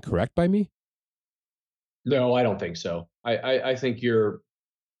 Is that incorrect by me? No, I don't think so. I think you're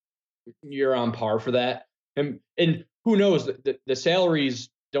on par for that. And who knows, the salaries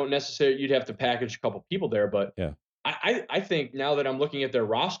don't necessarily, you'd have to package a couple people there, but yeah. I think now that I'm looking at their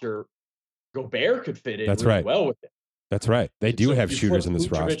roster, Gobert could fit in That's really right. well with it. That's right. They do have shooters in this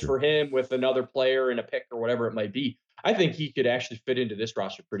Vucevic roster. For him with another player and a pick or whatever it might be, I think he could actually fit into this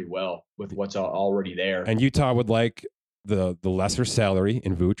roster pretty well with what's already there. And Utah would like the lesser salary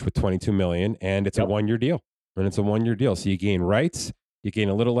in Vooch with $22 million, and it's a 1-year deal. and it's a 1-year deal. So you gain rights, you gain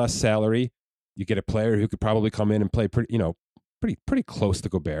a little less salary, you get a player who could probably come in and play pretty close to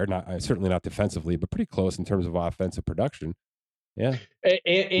Gobert. Not certainly not defensively, but pretty close in terms of offensive production. Yeah,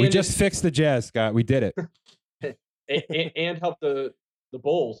 and we just fixed the Jazz, Scott. We did it, and help the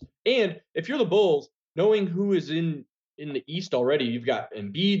Bulls. And if you're the Bulls, knowing who is in the East already, you've got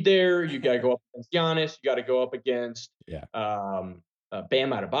Embiid there. You got to go up against Giannis. You got to go up against Bam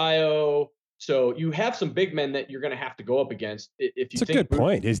Adebayo. So you have some big men that you're going to have to go up against. It's a good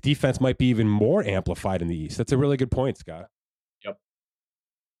point. His defense might be even more amplified in the East. That's a really good point, Scott. Yep.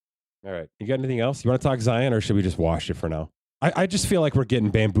 All right. You got anything else? You want to talk Zion, or should we just wash it for now? I just feel like we're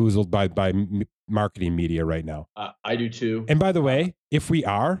getting bamboozled by marketing media right now. I do too. And by the way, if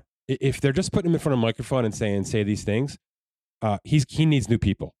they're just putting him in front of a microphone and say these things, he needs new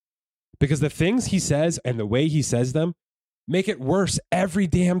people, because the things he says and the way he says them make it worse every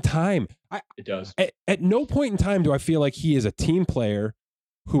damn time. It does. At no point in time do I feel like he is a team player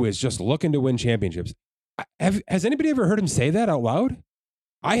who is just looking to win championships. Has anybody ever heard him say that out loud?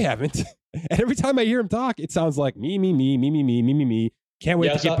 I haven't. And every time I hear him talk, it sounds like me. Can't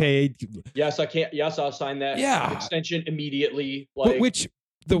wait to get paid. Yes, I can't. Yes, I'll sign that extension immediately. Which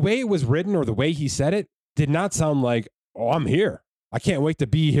the way it was written or the way he said it did not sound like, oh, I'm here. I can't wait to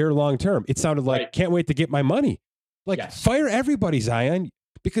be here long term. It sounded like, can't wait to get my money. Fire everybody, Zion,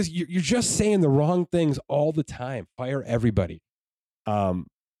 because you're just saying the wrong things all the time. Fire everybody. I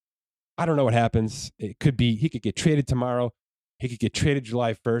don't know what happens. It could be he could get traded tomorrow. He could get traded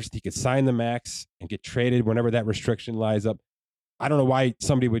July 1st. He could sign the max and get traded whenever that restriction lies up. I don't know why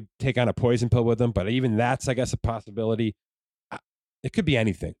somebody would take on a poison pill with him, but even that's, I guess, a possibility. It could be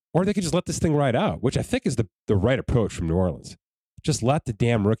anything. Or they could just let this thing ride out, which I think is the right approach from New Orleans. Just let the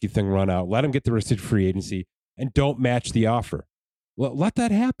damn rookie thing run out. Let him get the rest of free agency and don't match the offer. Let that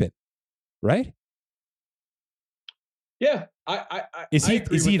happen, right? Yeah. Is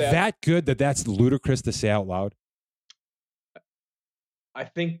he that good that's ludicrous to say out loud? I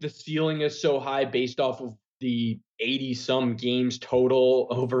think the ceiling is so high based off of the 80-some games total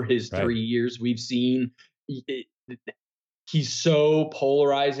over his 3 years we've seen. He's so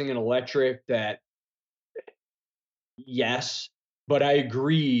polarizing and electric that, yes, but I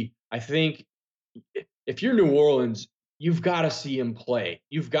agree. I think if you're New Orleans, you've got to see him play.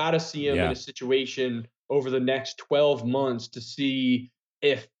 You've got to see him in a situation over the next 12 months to see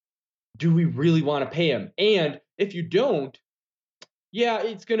do we really want to pay him? And if you don't,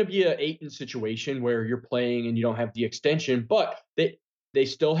 it's going to be an Ayton situation where you're playing and you don't have the extension, but they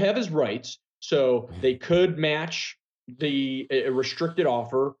still have his rights. So they could match the restricted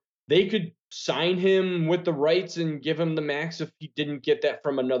offer. They could sign him with the rights and give him the max if he didn't get that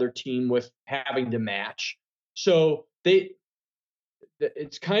from another team with having to match. So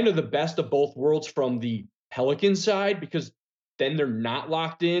it's kind of the best of both worlds from the Pelican side, because then they're not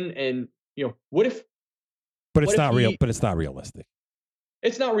locked in. And what if? But it's not real. But it's not realistic.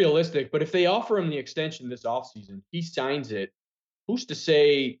 It's not realistic. But if they offer him the extension this offseason, he signs it. Who's to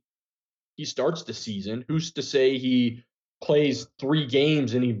say he starts the season? Who's to say he plays 3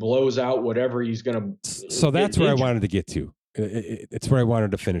 games and he blows out whatever he's going to? So that's where I wanted to get to. It's where I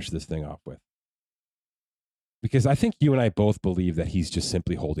wanted to finish this thing off with. Because I think you and I both believe that he's just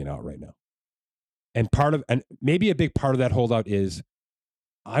simply holding out right now. And maybe a big part of that holdout is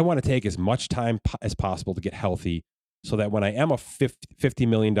I want to take as much time as possible to get healthy so that when I am a $50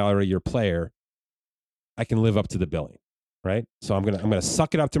 million a year player, I can live up to the billing, right? So I'm gonna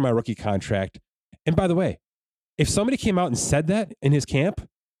suck it up to my rookie contract. And by the way, if somebody came out and said that in his camp,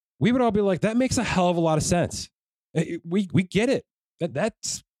 we would all be like, that makes a hell of a lot of sense. We get it.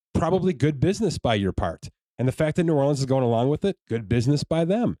 That's probably good business by your part. And the fact that New Orleans is going along with it, good business by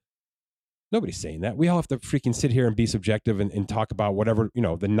them. Nobody's saying that. We all have to freaking sit here and be subjective and talk about whatever,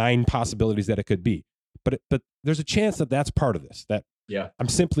 the 9 possibilities that it could be. But there's a chance that that's part of this, that I'm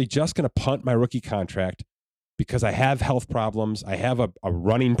simply just going to punt my rookie contract because I have health problems. I have a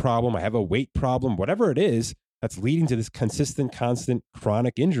running problem. I have a weight problem, whatever it is that's leading to this consistent, constant,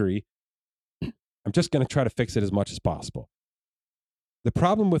 chronic injury. I'm just going to try to fix it as much as possible. The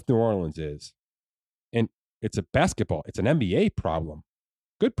problem with New Orleans is, and it's a basketball, it's an NBA problem,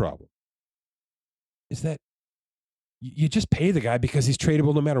 good problem, is that you just pay the guy because he's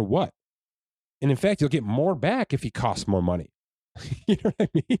tradable no matter what. And in fact, you'll get more back if he costs more money. You know what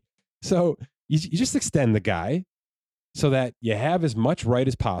I mean? So you just extend the guy so that you have as much right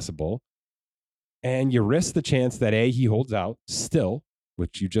as possible. And you risk the chance that he holds out still,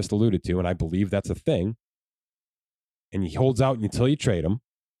 which you just alluded to. And I believe that's a thing. And he holds out until you trade him.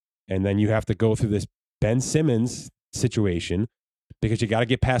 And then you have to go through this Ben Simmons situation because you got to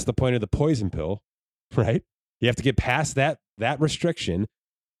get past the point of the poison pill, right? You have to get past that restriction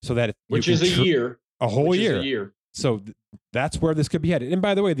so that which is a whole year. A year. So that's where this could be headed. And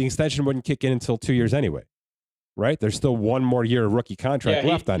by the way, the extension wouldn't kick in until 2 years anyway, right? There's still one more year of rookie contract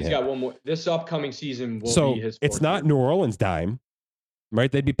left on him. He's got one more. This upcoming season will be his. It's not New Orleans' dime,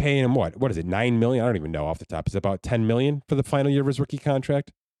 right? They'd be paying him what? What is it? $9 million? I don't even know off the top. It's about $10 million for the final year of his rookie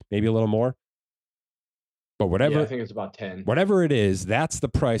contract, maybe a little more. But whatever, I think it's about 10. Whatever it is, that's the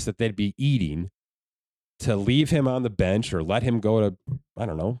price that they'd be eating to leave him on the bench or let him go to, I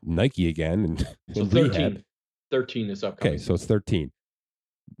don't know, Nike again and so 13. 13 is upcoming. Okay, so it's 13.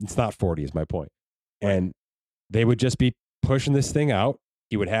 It's not 40 is my point. Right. And they would just be pushing this thing out.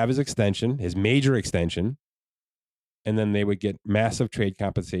 He would have his extension, his major extension, and then they would get massive trade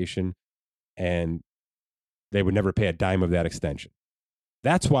compensation and they would never pay a dime of that extension.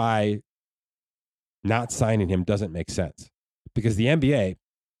 That's why not signing him doesn't make sense, because the NBA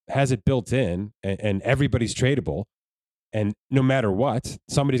has it built in and everybody's tradable. And no matter what,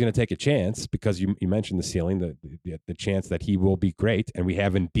 somebody's going to take a chance, because you mentioned the ceiling, the chance that he will be great. And we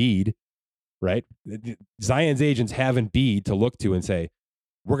have Embiid, right? Zion's agents have Embiid to look to and say,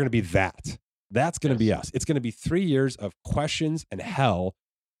 we're going to be that. That's going to be us. It's going to be 3 years of questions and hell,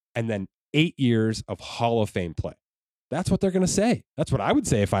 and then 8 years of Hall of Fame play. That's what they're going to say. That's what I would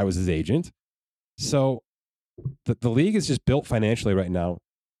say if I was his agent. So the league is just built financially right now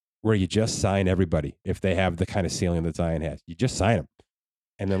where you just sign everybody if they have the kind of ceiling that Zion has. You just sign them.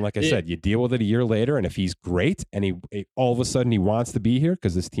 And then, like I said, you deal with it a year later, and if he's great and he all of a sudden he wants to be here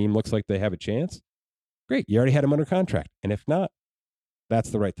because this team looks like they have a chance, great. You already had him under contract. And if not, that's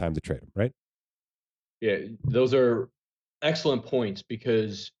the right time to trade him, right? Yeah, those are excellent points,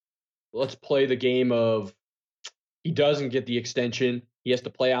 because let's play the game of he doesn't get the extension. He has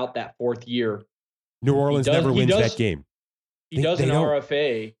to play out that 4th year. New Orleans never wins that game. He does an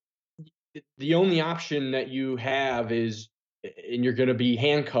RFA. The only option that you have is, and you're going to be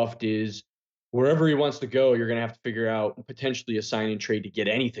handcuffed, is wherever he wants to go, you're going to have to figure out potentially a sign and trade to get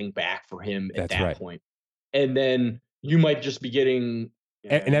anything back for him at that point. And then you might just be getting...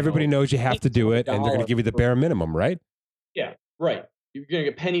 And everybody knows you have to do it, and they're going to give you the bare minimum, right? Yeah, right. You're going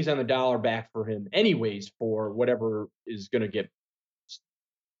to get pennies on the dollar back for him anyways for whatever is going to get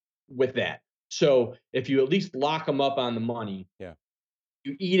with that. So if you at least lock him up on the money,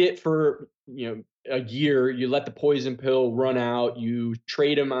 you eat it for a year, you let the poison pill run out, you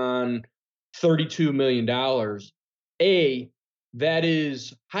trade him on $32 million. That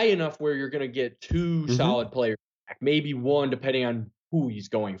is high enough where you're going to get 2 solid players back, maybe 1 depending on who he's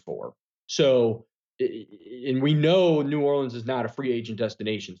going for. So, and we know New Orleans is not a free agent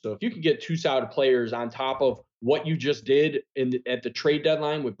destination. So if you can get 2 solid players on top of what you just did at the trade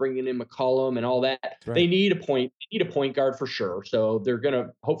deadline with bringing in McCollum and all that, they need a point guard for sure. So they're going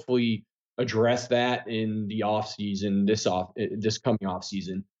to hopefully address that in the offseason, this coming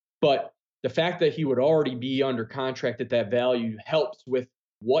offseason. But the fact that he would already be under contract at that value helps with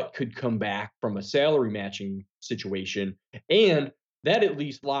what could come back from a salary matching situation. And that at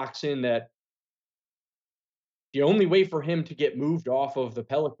least locks in that the only way for him to get moved off of the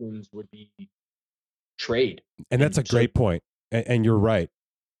Pelicans would be trade. And that's a great point. And you're right.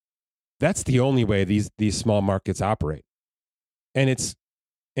 That's the only way these small markets operate. And it's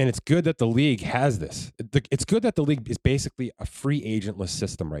good that the league has this. It's good that the league is basically a free agentless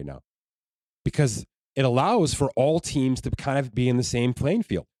system right now, because it allows for all teams to kind of be in the same playing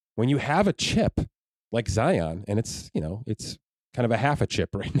field. When you have a chip like Zion, and it's kind of a half a chip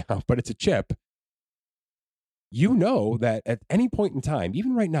right now, but it's a chip. You know that at any point in time,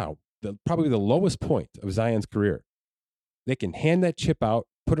 even right now, probably the lowest point of Zion's career, they can hand that chip out,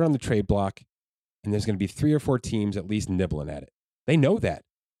 put it on the trade block, and there's going to be 3 or 4 teams at least nibbling at it. They know that.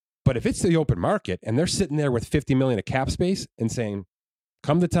 But if it's the open market and they're sitting there with $50 million of cap space and saying,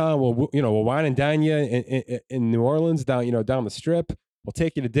 "Come to town, we'll wine and dine you in New Orleans, down the strip. We'll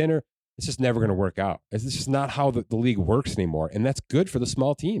take you to dinner." It's just never going to work out. It's just not how the league works anymore, and that's good for the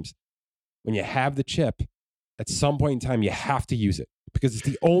small teams. When you have the chip, at some point in time, you have to use it, because it's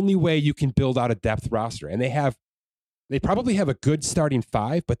the only way you can build out a depth roster. And they probably have a good starting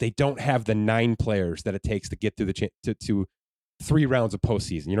 5, but they don't have the 9 players that it takes to get through to 3 rounds of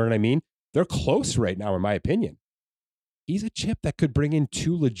postseason. You know what I mean? They're close right now, in my opinion. He's a chip that could bring in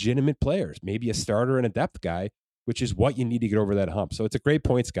 2 legitimate players, maybe a starter and a depth guy, which is what you need to get over that hump. So it's a great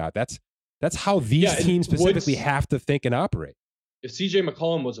point, Scott. That's how these teams specifically have to think and operate. If CJ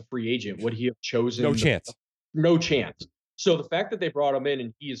McCollum was a free agent, would he have chosen? No chance. No chance. So the fact that they brought him in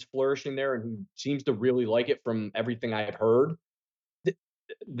and he is flourishing there and he seems to really like it from everything I've heard,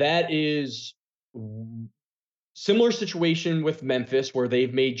 that is Similar situation with Memphis where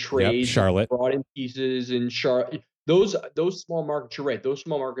they've made Yep, trades, Charlotte. brought in pieces, and Charlotte. Those small markets, you're right. Those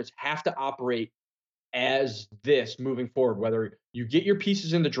small markets have to operate as this moving forward. Whether you get your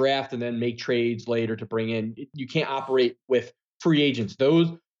pieces in the draft and then make trades later to bring in, you can't operate with free agents. Those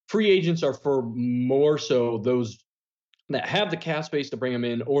free agents are for more so those that have the cap space to bring them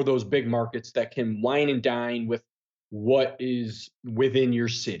in, or those big markets that can wine and dine with what is within your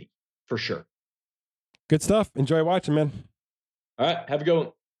city, for sure. Good stuff. Enjoy watching, man. All right, have a good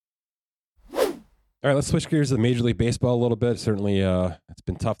one. All right, let's switch gears to Major League Baseball a little bit. Certainly, it's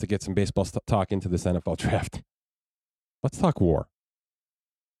been tough to get some baseball talk into this NFL draft. Let's talk war.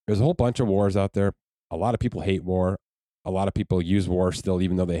 There's a whole bunch of wars out there. A lot of people hate war. A lot of people use war still,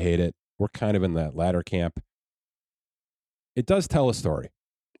 even though they hate it. We're kind of in that latter camp. It does tell a story,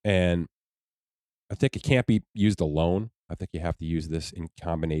 and I think it can't be used alone. I think you have to use this in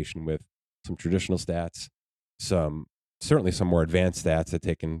combination with some traditional stats, certainly some more advanced stats that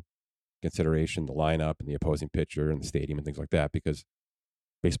take in consideration the lineup and the opposing pitcher and the stadium and things like that, because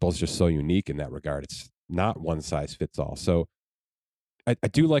baseball is just so unique in that regard. It's not one size fits all. So I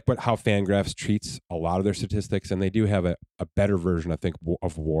do like how Fangraphs treats a lot of their statistics, and they do have a better version, I think,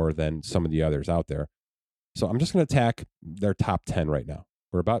 of war than some of the others out there. So I'm just going to attack their top 10 right now.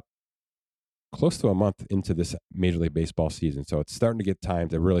 We're about close to a month into this Major League Baseball season, so it's starting to get time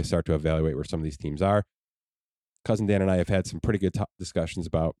to really start to evaluate where some of these teams are. Cousin Dan and I have had some pretty good discussions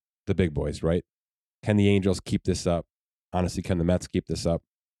about the big boys, right? Can the Angels keep this up? Honestly, can the Mets keep this up?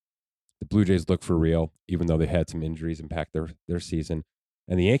 The Blue Jays look for real, even though they had some injuries impact their season.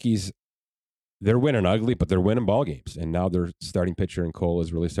 And the Yankees, they're winning ugly, but they're winning ball games. And now their starting pitcher in Cole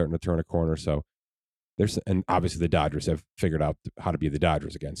is really starting to turn a corner. So and obviously the Dodgers have figured out how to be the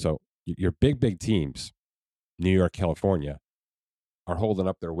Dodgers again. So your big teams, New York, California, are holding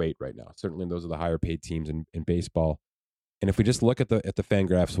up their weight right now. Certainly those are the higher paid teams in baseball. And if we just look at the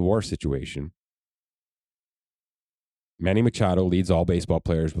Fangraphs WAR situation, Manny Machado leads all baseball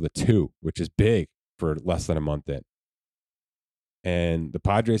players with a 2, which is big for less than a month in. And the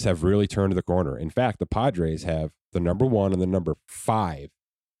Padres have really turned the corner. In fact, the Padres have the number 1 and the number 5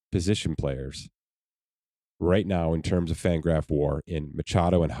 position players right now in terms of Fangraph WAR in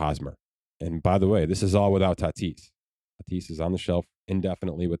Machado and Hosmer. And by the way, this is all without Tatis. Tatis is on the shelf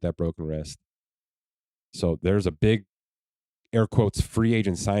indefinitely with that broken wrist. So there's a big, air quotes, free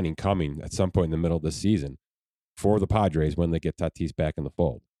agent signing coming at some point in the middle of this season for the Padres when they get Tatis back in the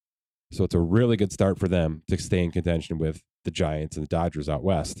fold. So it's a really good start for them to stay in contention with the Giants and the Dodgers out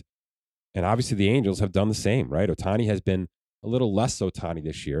west. And obviously the Angels have done the same, right? Ohtani has been a little less Ohtani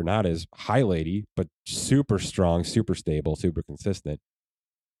this year, not as high lady, but super strong, super stable, super consistent.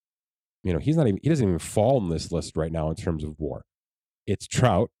 You know, he doesn't even fall in this list right now in terms of WAR. It's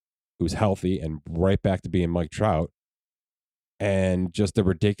Trout, who's healthy and right back to being Mike Trout, and just a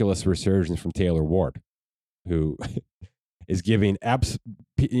ridiculous resurgence from Taylor Ward, who is giving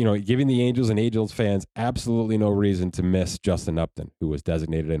the Angels and Angels fans absolutely no reason to miss Justin Upton, who was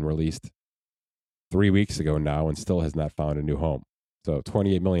designated and released 3 weeks ago now and still has not found a new home. So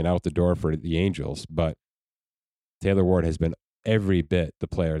 $28 million out the door for the Angels, but Taylor Ward has been every bit the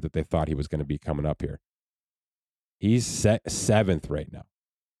player that they thought he was going to be coming up here. He's 7th right now.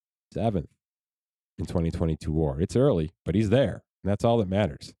 7th in 2022 WAR. It's early, but he's there, and that's all that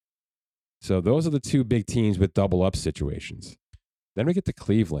matters. So those are the 2 big teams with double up situations. Then we get to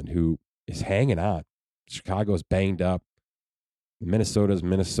Cleveland, who is hanging on. Chicago's banged up. Minnesota's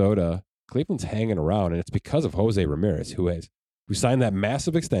Minnesota. Cleveland's hanging around, and it's because of Jose Ramirez, who signed that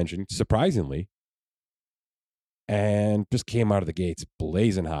massive extension, surprisingly, and just came out of the gates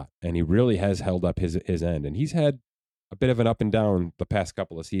blazing hot. And he really has held up his end. And he's had a bit of an up and down the past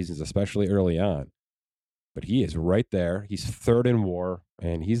couple of seasons, especially early on. But he is right there. He's 3rd in WAR,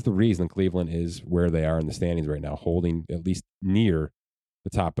 and he's the reason Cleveland is where they are in the standings right now, holding at least near the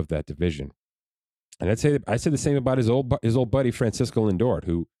top of that division. And I'd say the same about his old buddy Francisco Lindor,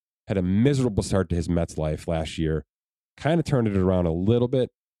 who had a miserable start to his Mets life last year, kind of turned it around a little bit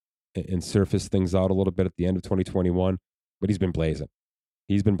and surfaced things out a little bit at the end of 2021, but he's been blazing.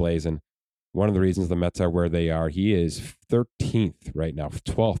 One of the reasons the Mets are where they are, he is 13th right now,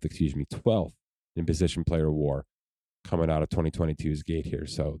 12th in position player WAR coming out of 2022's gate here.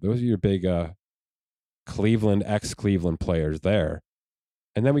 So those are your big Cleveland, ex-Cleveland players there.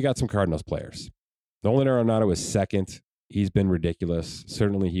 And then we got some Cardinals players. Nolan Arenado is 2nd. He's been ridiculous.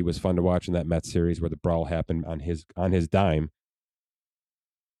 Certainly he was fun to watch in that Mets series where the brawl happened on his dime.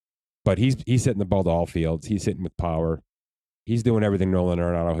 But he's hitting the ball to all fields. He's hitting with power. He's doing everything Nolan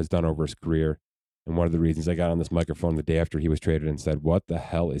Arenado has done over his career. And one of the reasons I got on this microphone the day after he was traded and said, what the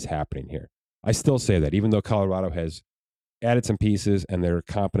hell is happening here? I still say that, even though Colorado has added some pieces and they're a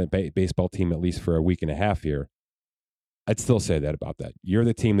competent baseball team, at least for a week and a half here, I'd still say that about that. You're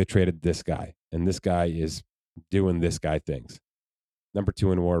the team that traded this guy, and this guy is doing this guy things. Number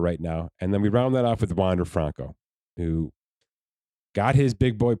 2 in WAR right now. And then we round that off with Wander Franco, who got his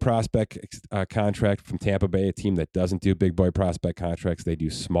big boy prospect contract from Tampa Bay, a team that doesn't do big boy prospect contracts. They do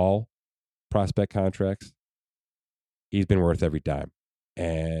small prospect contracts. He's been worth every dime.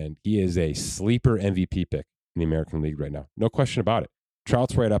 And he is a sleeper MVP pick in the American League right now. No question about it.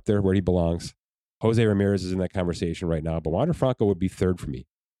 Trout's right up there where he belongs. Jose Ramirez is in that conversation right now. But Wander Franco would be third for me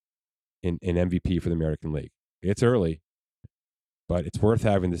in MVP for the American League. It's early, but it's worth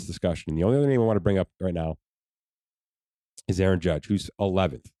having this discussion. And the only other name I want to bring up right now is Aaron Judge, who's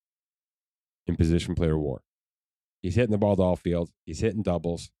 11th in position player WAR. He's hitting the ball to all field. He's hitting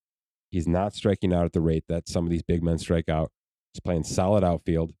doubles. He's not striking out at the rate that some of these big men strike out. He's playing solid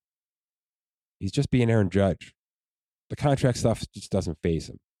outfield. He's just being Aaron Judge. The contract stuff just doesn't faze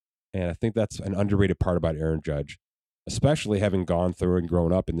him. And I think that's an underrated part about Aaron Judge, especially having gone through and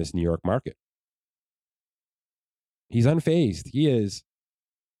grown up in this New York market. He's unfazed. He is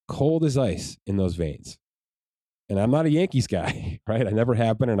cold as ice in those veins. And I'm not a Yankees guy, right? I never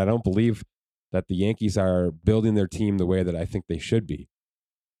have been, and I don't believe that the Yankees are building their team the way that I think they should be.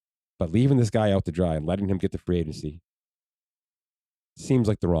 But leaving this guy out to dry and letting him get to free agency seems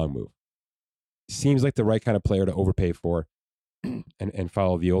like the wrong move. Seems like the right kind of player to overpay for and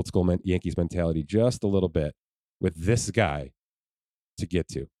follow the old school Yankees mentality just a little bit with this guy to get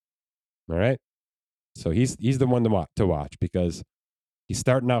to. All right? So he's the one to watch because he's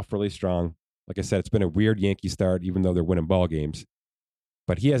starting out really strong. Like I said, it's been a weird Yankee start, even though they're winning ball games.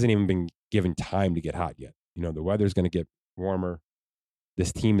 But he hasn't even been given time to get hot yet. You know, the weather's going to get warmer.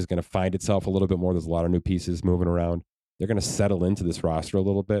 This team is going to find itself a little bit more. There's a lot of new pieces moving around. They're going to settle into this roster a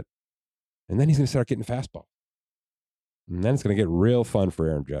little bit. And then he's going to start getting fastball. And then it's going to get real fun for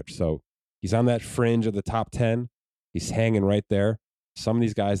Aaron Judge. So he's on that fringe of the top 10. He's hanging right there. Some of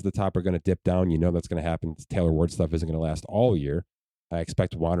these guys at the top are going to dip down. You know that's going to happen. Taylor Ward stuff isn't going to last all year. I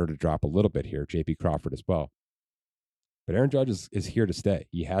expect Wander to drop a little bit here. J.P. Crawford as well. But Aaron Judge is here to stay.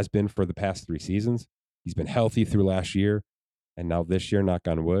 He has been for the past 3 seasons. He's been healthy through last year. And now this year, knock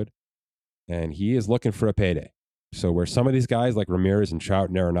on wood. And he is looking for a payday. So where some of these guys like Ramirez and Trout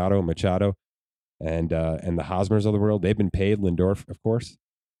and Arenado and Machado and the Hosmers of the world, they've been paid. Lindor, of course.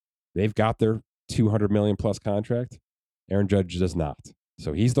 They've got their $200 million plus contract. Aaron Judge does not.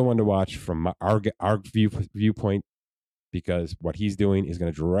 So he's the one to watch from our viewpoint because what he's doing is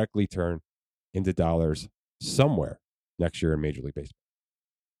going to directly turn into dollars somewhere next year in Major League Baseball.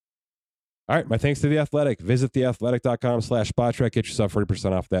 All right, my thanks to The Athletic. Visit theathletic.com/SpotTrack. Get yourself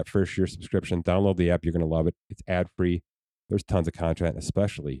 40% off that first year subscription. Download the app. You're going to love it. It's ad-free. There's tons of content,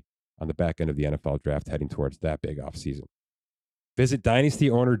 especially on the back end of the NFL draft heading towards that big offseason. Visit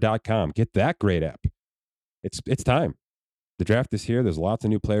dynastyowner.com. Get that great app. It's time. The draft is here. There's lots of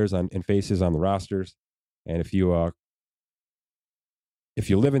new players and faces on the rosters. And if you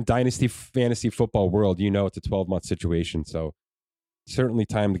live in Dynasty fantasy football world, you know it's a 12-month situation. So certainly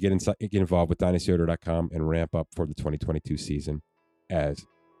time to get involved with dynastyowner.com and ramp up for the 2022 season as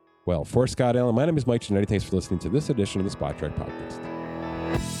well. For Scott Allen, my name is Mike Giannetti. Thanks for listening to this edition of the Spot Track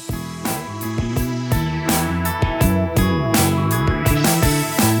Podcast.